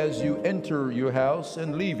you as you enter your house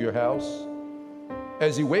and leave your house,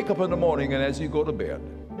 as you wake up in the morning and as you go to bed.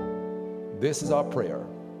 This is our prayer.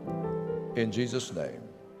 In Jesus' name,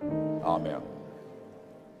 amen.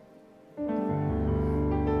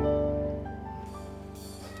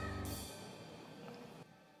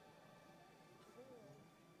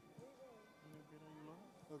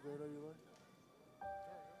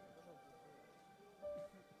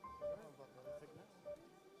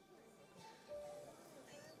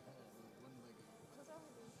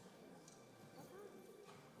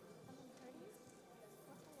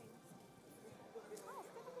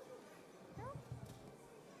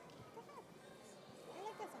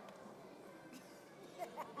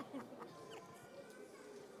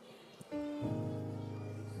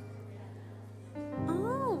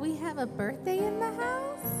 A birthday in the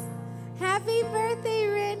house. Happy birthday,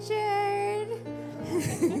 Richard.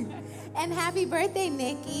 And happy birthday,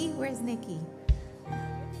 Nikki. Where's Nikki?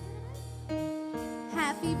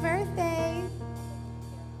 Happy birthday.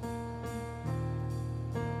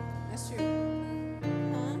 That's true.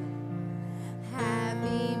 Huh?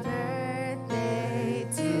 Happy birthday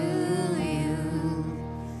to you.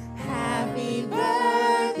 Happy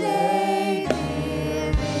birthday,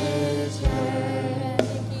 dear Richard.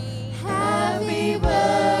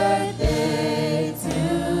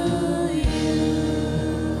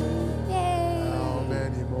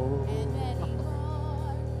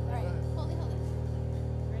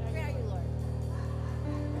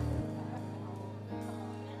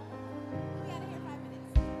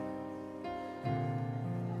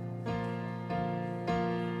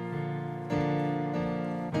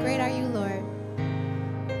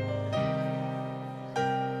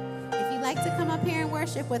 like to come up here and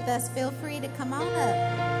worship with us, feel free to come on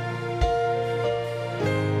up.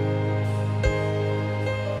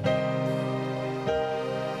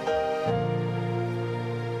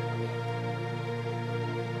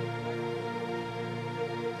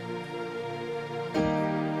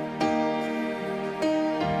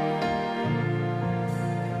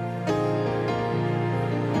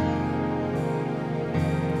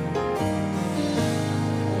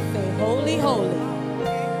 Holy, holy.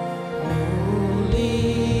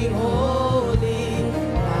 Holy, holy,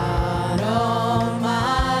 God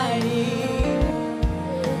Almighty.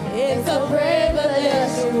 It's a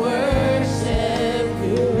privilege to worship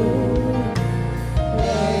you,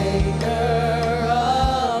 Maker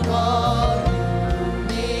of all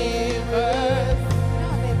universe.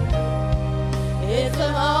 It's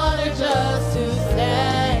an honor just to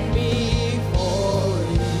stand before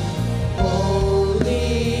you.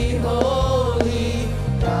 Holy, holy,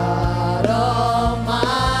 God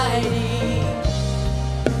Almighty.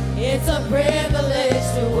 It's a privilege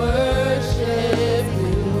to worship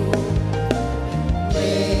you,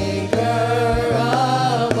 Maker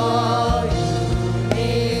of all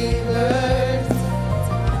universe.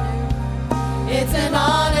 It's an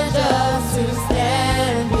honor just to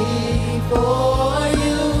stand before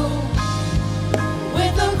you.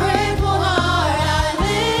 With a grateful heart, I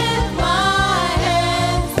lift my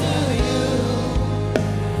hands to you,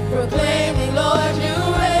 proclaiming, Lord, you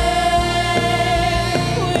reign.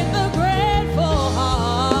 With a grateful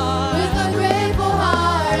heart. With a grateful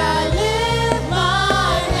heart, I lift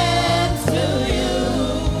my hands to you,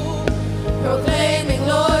 proclaiming,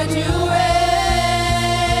 Lord, you reign.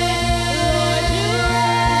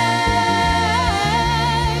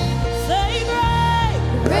 Say great.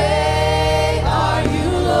 Great are you,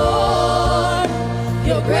 Lord.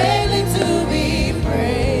 You're greatly to be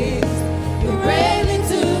praised. You're greatly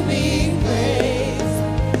to be praised.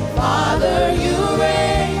 Father, you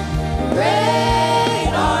reign.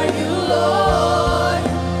 Great are you, Lord.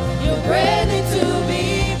 You're greatly to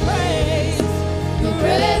be praised. You're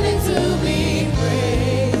greatly to be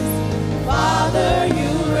praised. Father,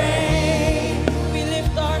 you reign. We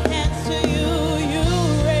lift our hands to you, you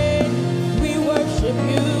reign. We worship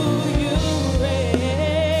you, you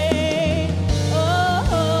reign. Oh,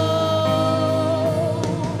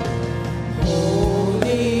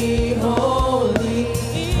 Holy, holy,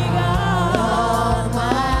 God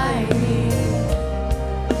Almighty.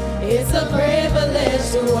 It's a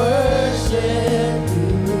privilege to worship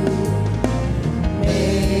you,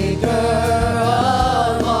 Maker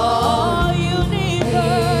of all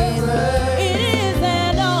universe. it is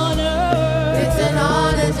an honor. It's an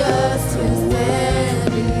honor just to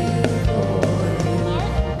stand before you.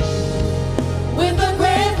 With a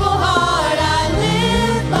grateful heart, I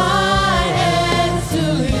lift my hands to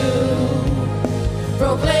you,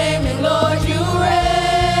 proclaiming, Lord, you reign.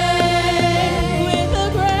 With a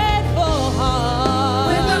grateful heart.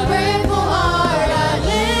 With a grateful heart, I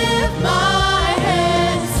lift my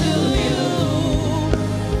hands to you,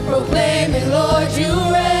 proclaiming, Lord, you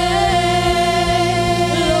reign.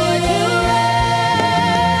 Lord, you reign.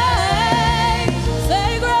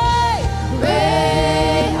 Say great.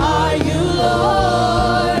 Great are you,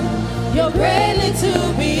 Lord. You're greatly to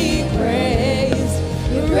be praised.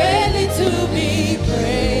 You're greatly to be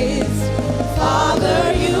praised.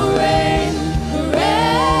 Father, you reign.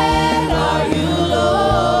 Great are you,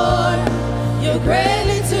 Lord. You're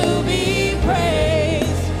greatly to be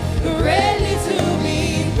praised. Greatly to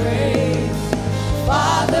be praised.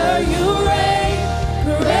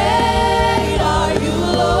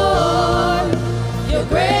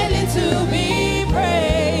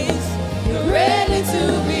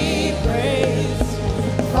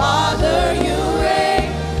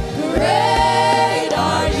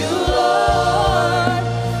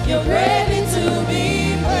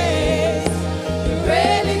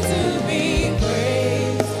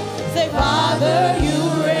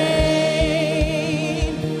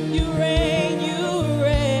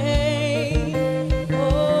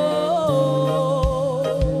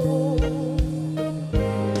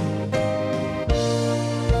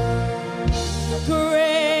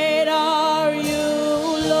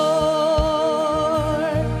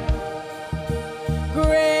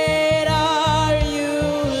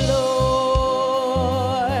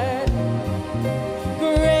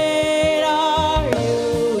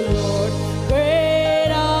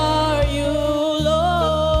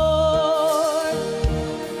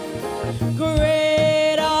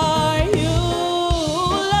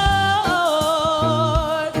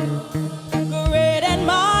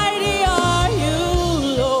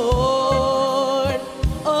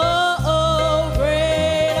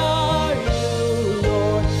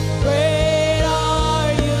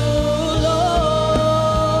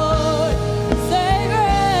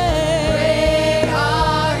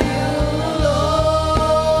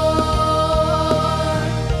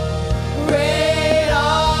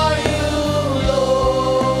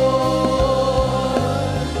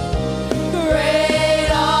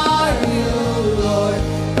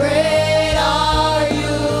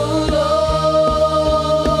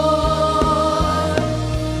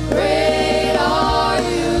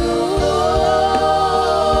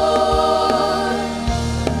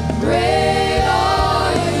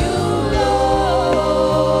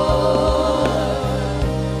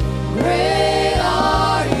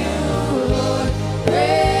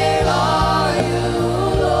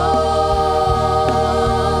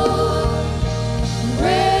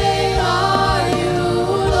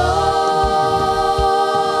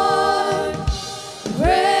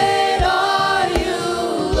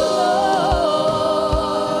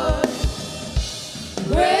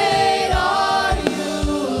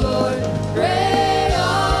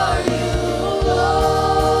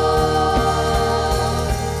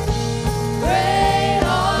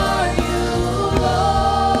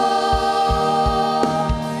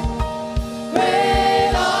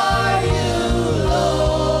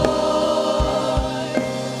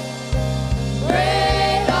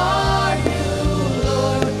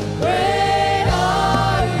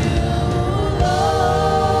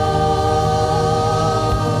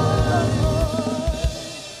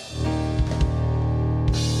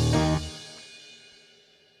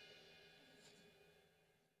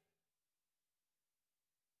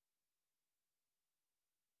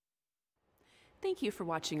 Thank you for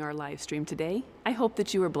watching our live stream today. I hope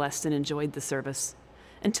that you were blessed and enjoyed the service.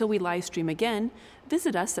 Until we live stream again,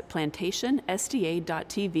 visit us at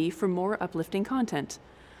PlantationSDA.tv for more uplifting content.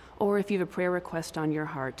 Or if you have a prayer request on your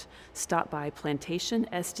heart, stop by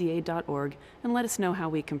PlantationSDA.org and let us know how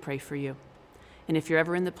we can pray for you. And if you're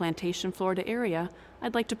ever in the Plantation, Florida area,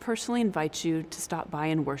 I'd like to personally invite you to stop by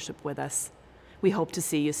and worship with us. We hope to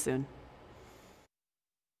see you soon.